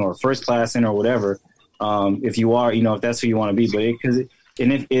officering or first classing or whatever. If you are, if that's who you want to be, but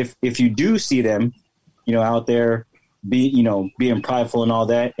if you do see them, out there being prideful and all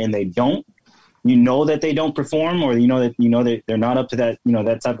that, and they don't, that they don't perform, or that they're not up to that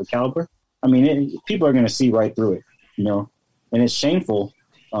that type of caliber. I mean, people are going to see right through it, and it's shameful.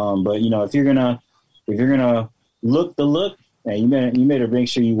 But if you're gonna look the look, you better make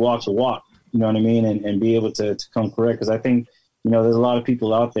sure you walk the walk. You know what I mean, and be able to come correct. Because I think there's a lot of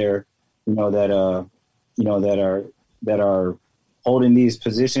people out there that are holding these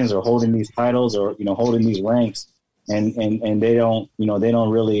positions or holding these titles or holding these ranks, and they don't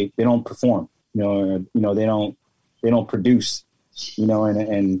perform. They don't produce.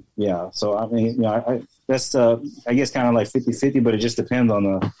 And yeah. So I mean, that's I guess kind of like 50-50, but it just depends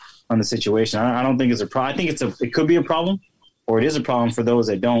on the situation. I don't think it's a problem. I think it could be a problem, or it is a problem for those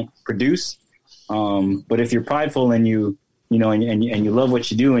that don't produce. But if you're prideful and you love what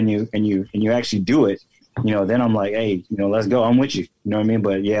you do and you actually do it, then I'm like, hey, let's go. I'm with you. You know what I mean?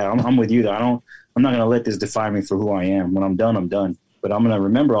 But yeah, I'm with you. I'm not going to let this define me for who I am. When I'm done, I'm done. But I'm going to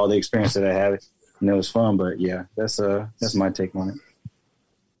remember all the experience that I had. And it was fun. But yeah, that's my take on it.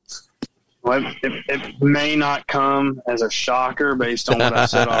 Well, it may not come as a shocker based on what I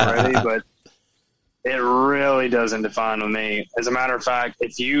said already, but it really doesn't define with me. As a matter of fact,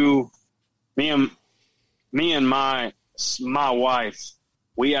 if me and my wife,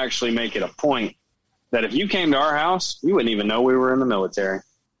 we actually make it a point that if you came to our house, you wouldn't even know we were in the military.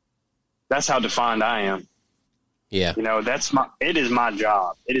 That's how defined I am. Yeah. It is my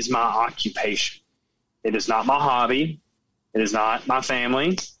job. It is my occupation. It is not my hobby. It is not my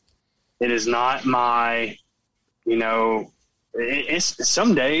family. It is not my, it's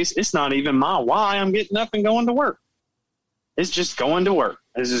some days it's not even my why I'm getting up and going to work. It's just going to work.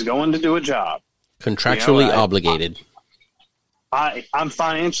 It's just going to do a job. Contractually obligated. I'm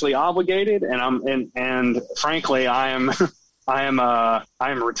financially obligated, and frankly, I am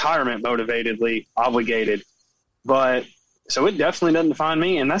retirement motivatedly obligated. But so it definitely doesn't define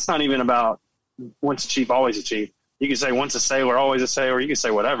me, and that's not even about once a chief, always a chief. You can say once a sailor, always a sailor. You can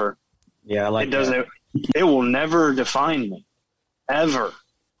say whatever. Yeah, I like it. Doesn't. It will never define me, ever,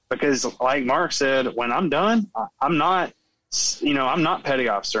 because like Mark said, when I'm done, I'm not. I'm not petty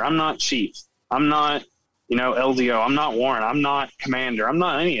officer. I'm not chief. I'm not. LDO. I'm not warrant. I'm not commander. I'm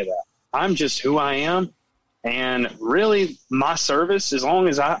not any of that. I'm just who I am. And really, my service, as long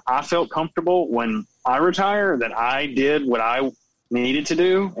as I felt comfortable when I retire, that I did what I needed to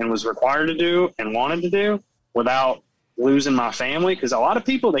do and was required to do and wanted to do without losing my family. Because a lot of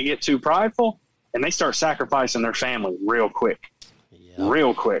people, they get too prideful and they start sacrificing their family real quick.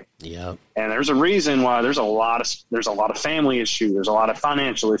 Real quick. Yeah. And there's a reason why there's a lot of family issues. There's a lot of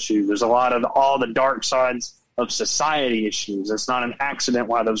financial issues. There's a lot of all the dark sides of society issues. It's not an accident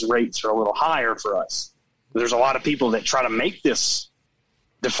why those rates are a little higher for us. There's a lot of people that try to make this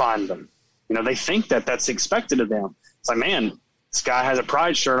define them. They think that that's expected of them. It's like, man, this guy has a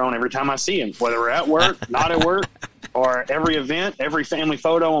pride shirt on every time I see him, whether we're at work, not at work, or every event, every family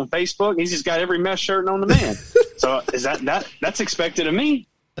photo on Facebook. He's just got every mess shirt on the man. So is that's expected of me?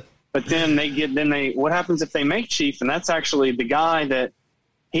 But then what happens if they make chief? And that's actually the guy that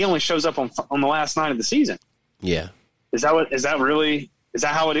he only shows up on the last night of the season. Yeah. Is that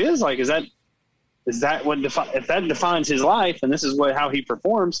how it is? Like, is that what if that defines his life and this is how he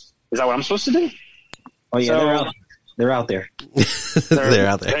performs? Is that what I'm supposed to do? Oh yeah. They're out there. They're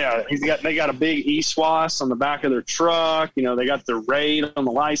out there. Yeah, they got a big eSWAS on the back of their truck. They got their raid on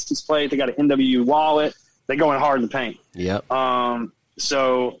the license plate. They got an NW wallet. They going hard in the paint. Yep.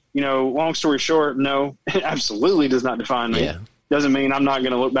 So, long story short, no, it absolutely does not define me. Yeah. Doesn't mean I'm not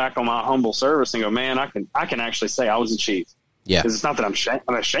going to look back on my humble service and go, man, I can actually say I was a chief. Yeah. Because it's not that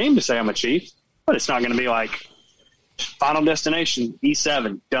I'm ashamed to say I'm a chief, but it's not going to be like final destination,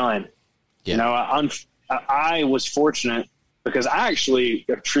 E7, done. Yeah. I was fortunate because I actually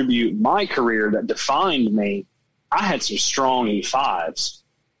attribute my career that defined me. I had some strong E5s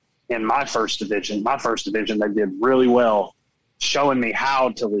in my first division. My first division, they did really well, showing me how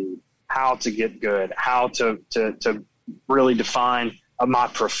to lead, how to get good, how to really define my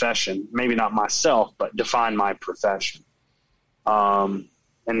profession. Maybe not myself, but define my profession. And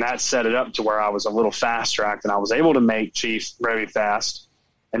that set it up to where I was a little fast tracked and I was able to make chief very fast.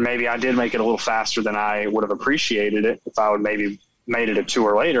 And maybe I did make it a little faster than I would have appreciated it if I would maybe made it a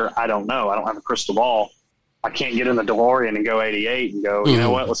tour later. I don't know. I don't have a crystal ball. I can't get in the DeLorean and go 88 and go, you know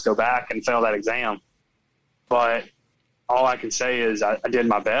what, let's go back and fail that exam. But all I can say is I did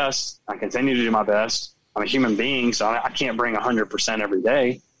my best. I continue to do my best. I'm a human being, so I can't bring 100% every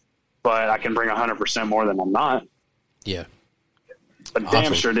day, but I can bring 100% more than I'm not. Yeah. But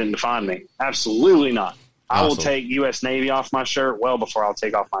damn sure didn't define me. Absolutely not. I will Awesome. take U.S. Navy off my shirt well before I'll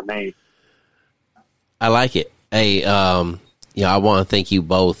take off my name. I like it. Hey, I want to thank you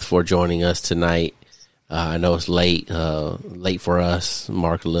both for joining us tonight. I know it's late for us,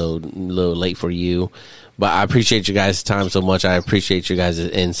 Mark, a little late for you, but I appreciate you guys' time so much. I appreciate you guys'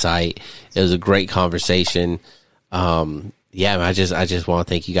 insight. It was a great conversation. I just want to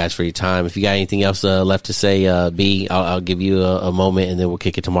thank you guys for your time. If you got anything else left to say, B, I'll give you a moment and then we'll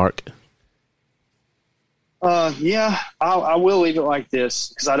kick it to Mark. I will leave it like this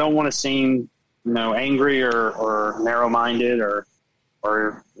because I don't want to seem, angry or narrow-minded or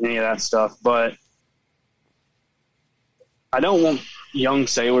any of that stuff. But I don't want young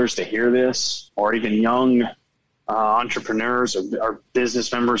sailors to hear this, or even young entrepreneurs or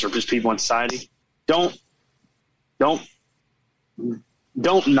business members or just people in society. Don't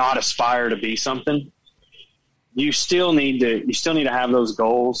not aspire to be something. You still need to have those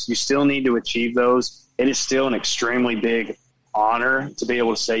goals. You still need to achieve those. It is still an extremely big honor to be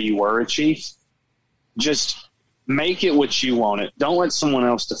able to say you were a chief. Just make it what you want it. Don't let someone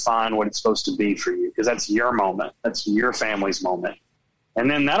else define what it's supposed to be for you, because that's your moment. That's your family's moment. And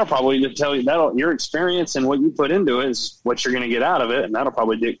then that'll probably tell you your experience and what you put into it is what you're going to get out of it. And that'll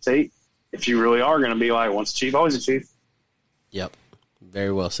probably dictate if you really are going to be like, once a chief, always a chief. Yep.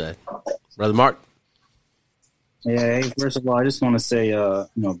 Very well said. Brother Mark. Yeah. Hey, first of all, I just want to say,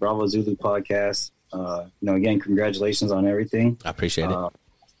 Bravo Zulu podcast. Again, congratulations on everything. I appreciate it.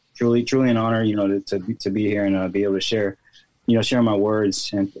 Truly an honor, to be here and be able to share my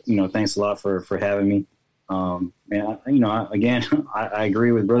words. And, thanks a lot for having me. I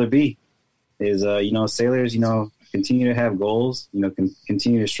agree with Brother B is, sailors, continue to have goals,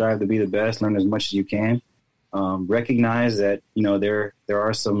 continue to strive to be the best, learn as much as you can. Recognize that, there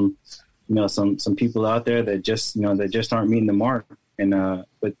are some people out there that just aren't meeting the mark. And,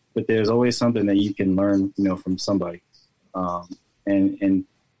 but there's always something that you can learn, from somebody. We're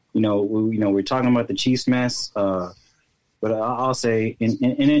talking about the Chiefs mess, but I'll say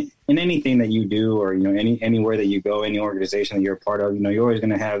in anything that you do, or, anywhere that you go, any organization that you're a part of, you're always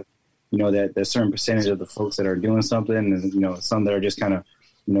going to have, that certain percentage of the folks that are doing something, and, some that are just kind of,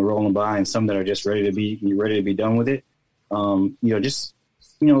 rolling by, and some that are just ready to be done with it. Don't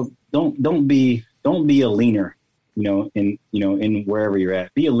be a leaner, in wherever you're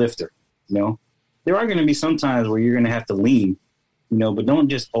at. Be a lifter. There are going to be some times where you're going to have to lean, but don't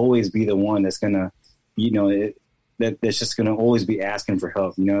just always be the one that's going to, that's just going to always be asking for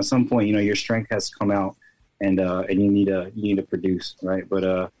help. At some point, your strength has to come out, and you need to produce, right?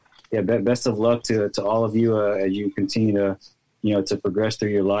 But best of luck to all of you as you continue to, to progress through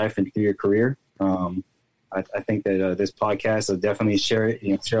your life and through your career. I think that this podcast will definitely share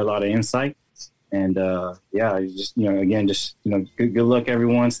a lot of insight. And good luck,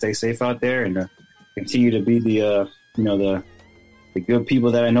 everyone. Stay safe out there, and continue to be the good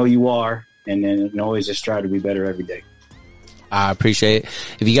people that I know you are, and always just try to be better every day. I appreciate it.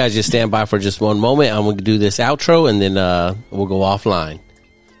 If you guys just stand by for just one moment, I'm going to do this outro, and then we'll go offline.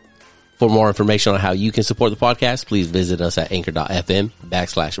 For more information on how you can support the podcast, please visit us at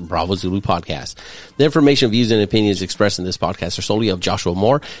anchor.fm/Bravo Zulu Podcast. The information, views, and opinions expressed in this podcast are solely of Joshua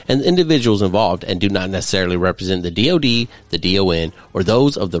Moore and the individuals involved, and do not necessarily represent the DOD, the DON, or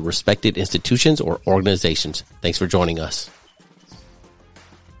those of the respected institutions or organizations. Thanks for joining us.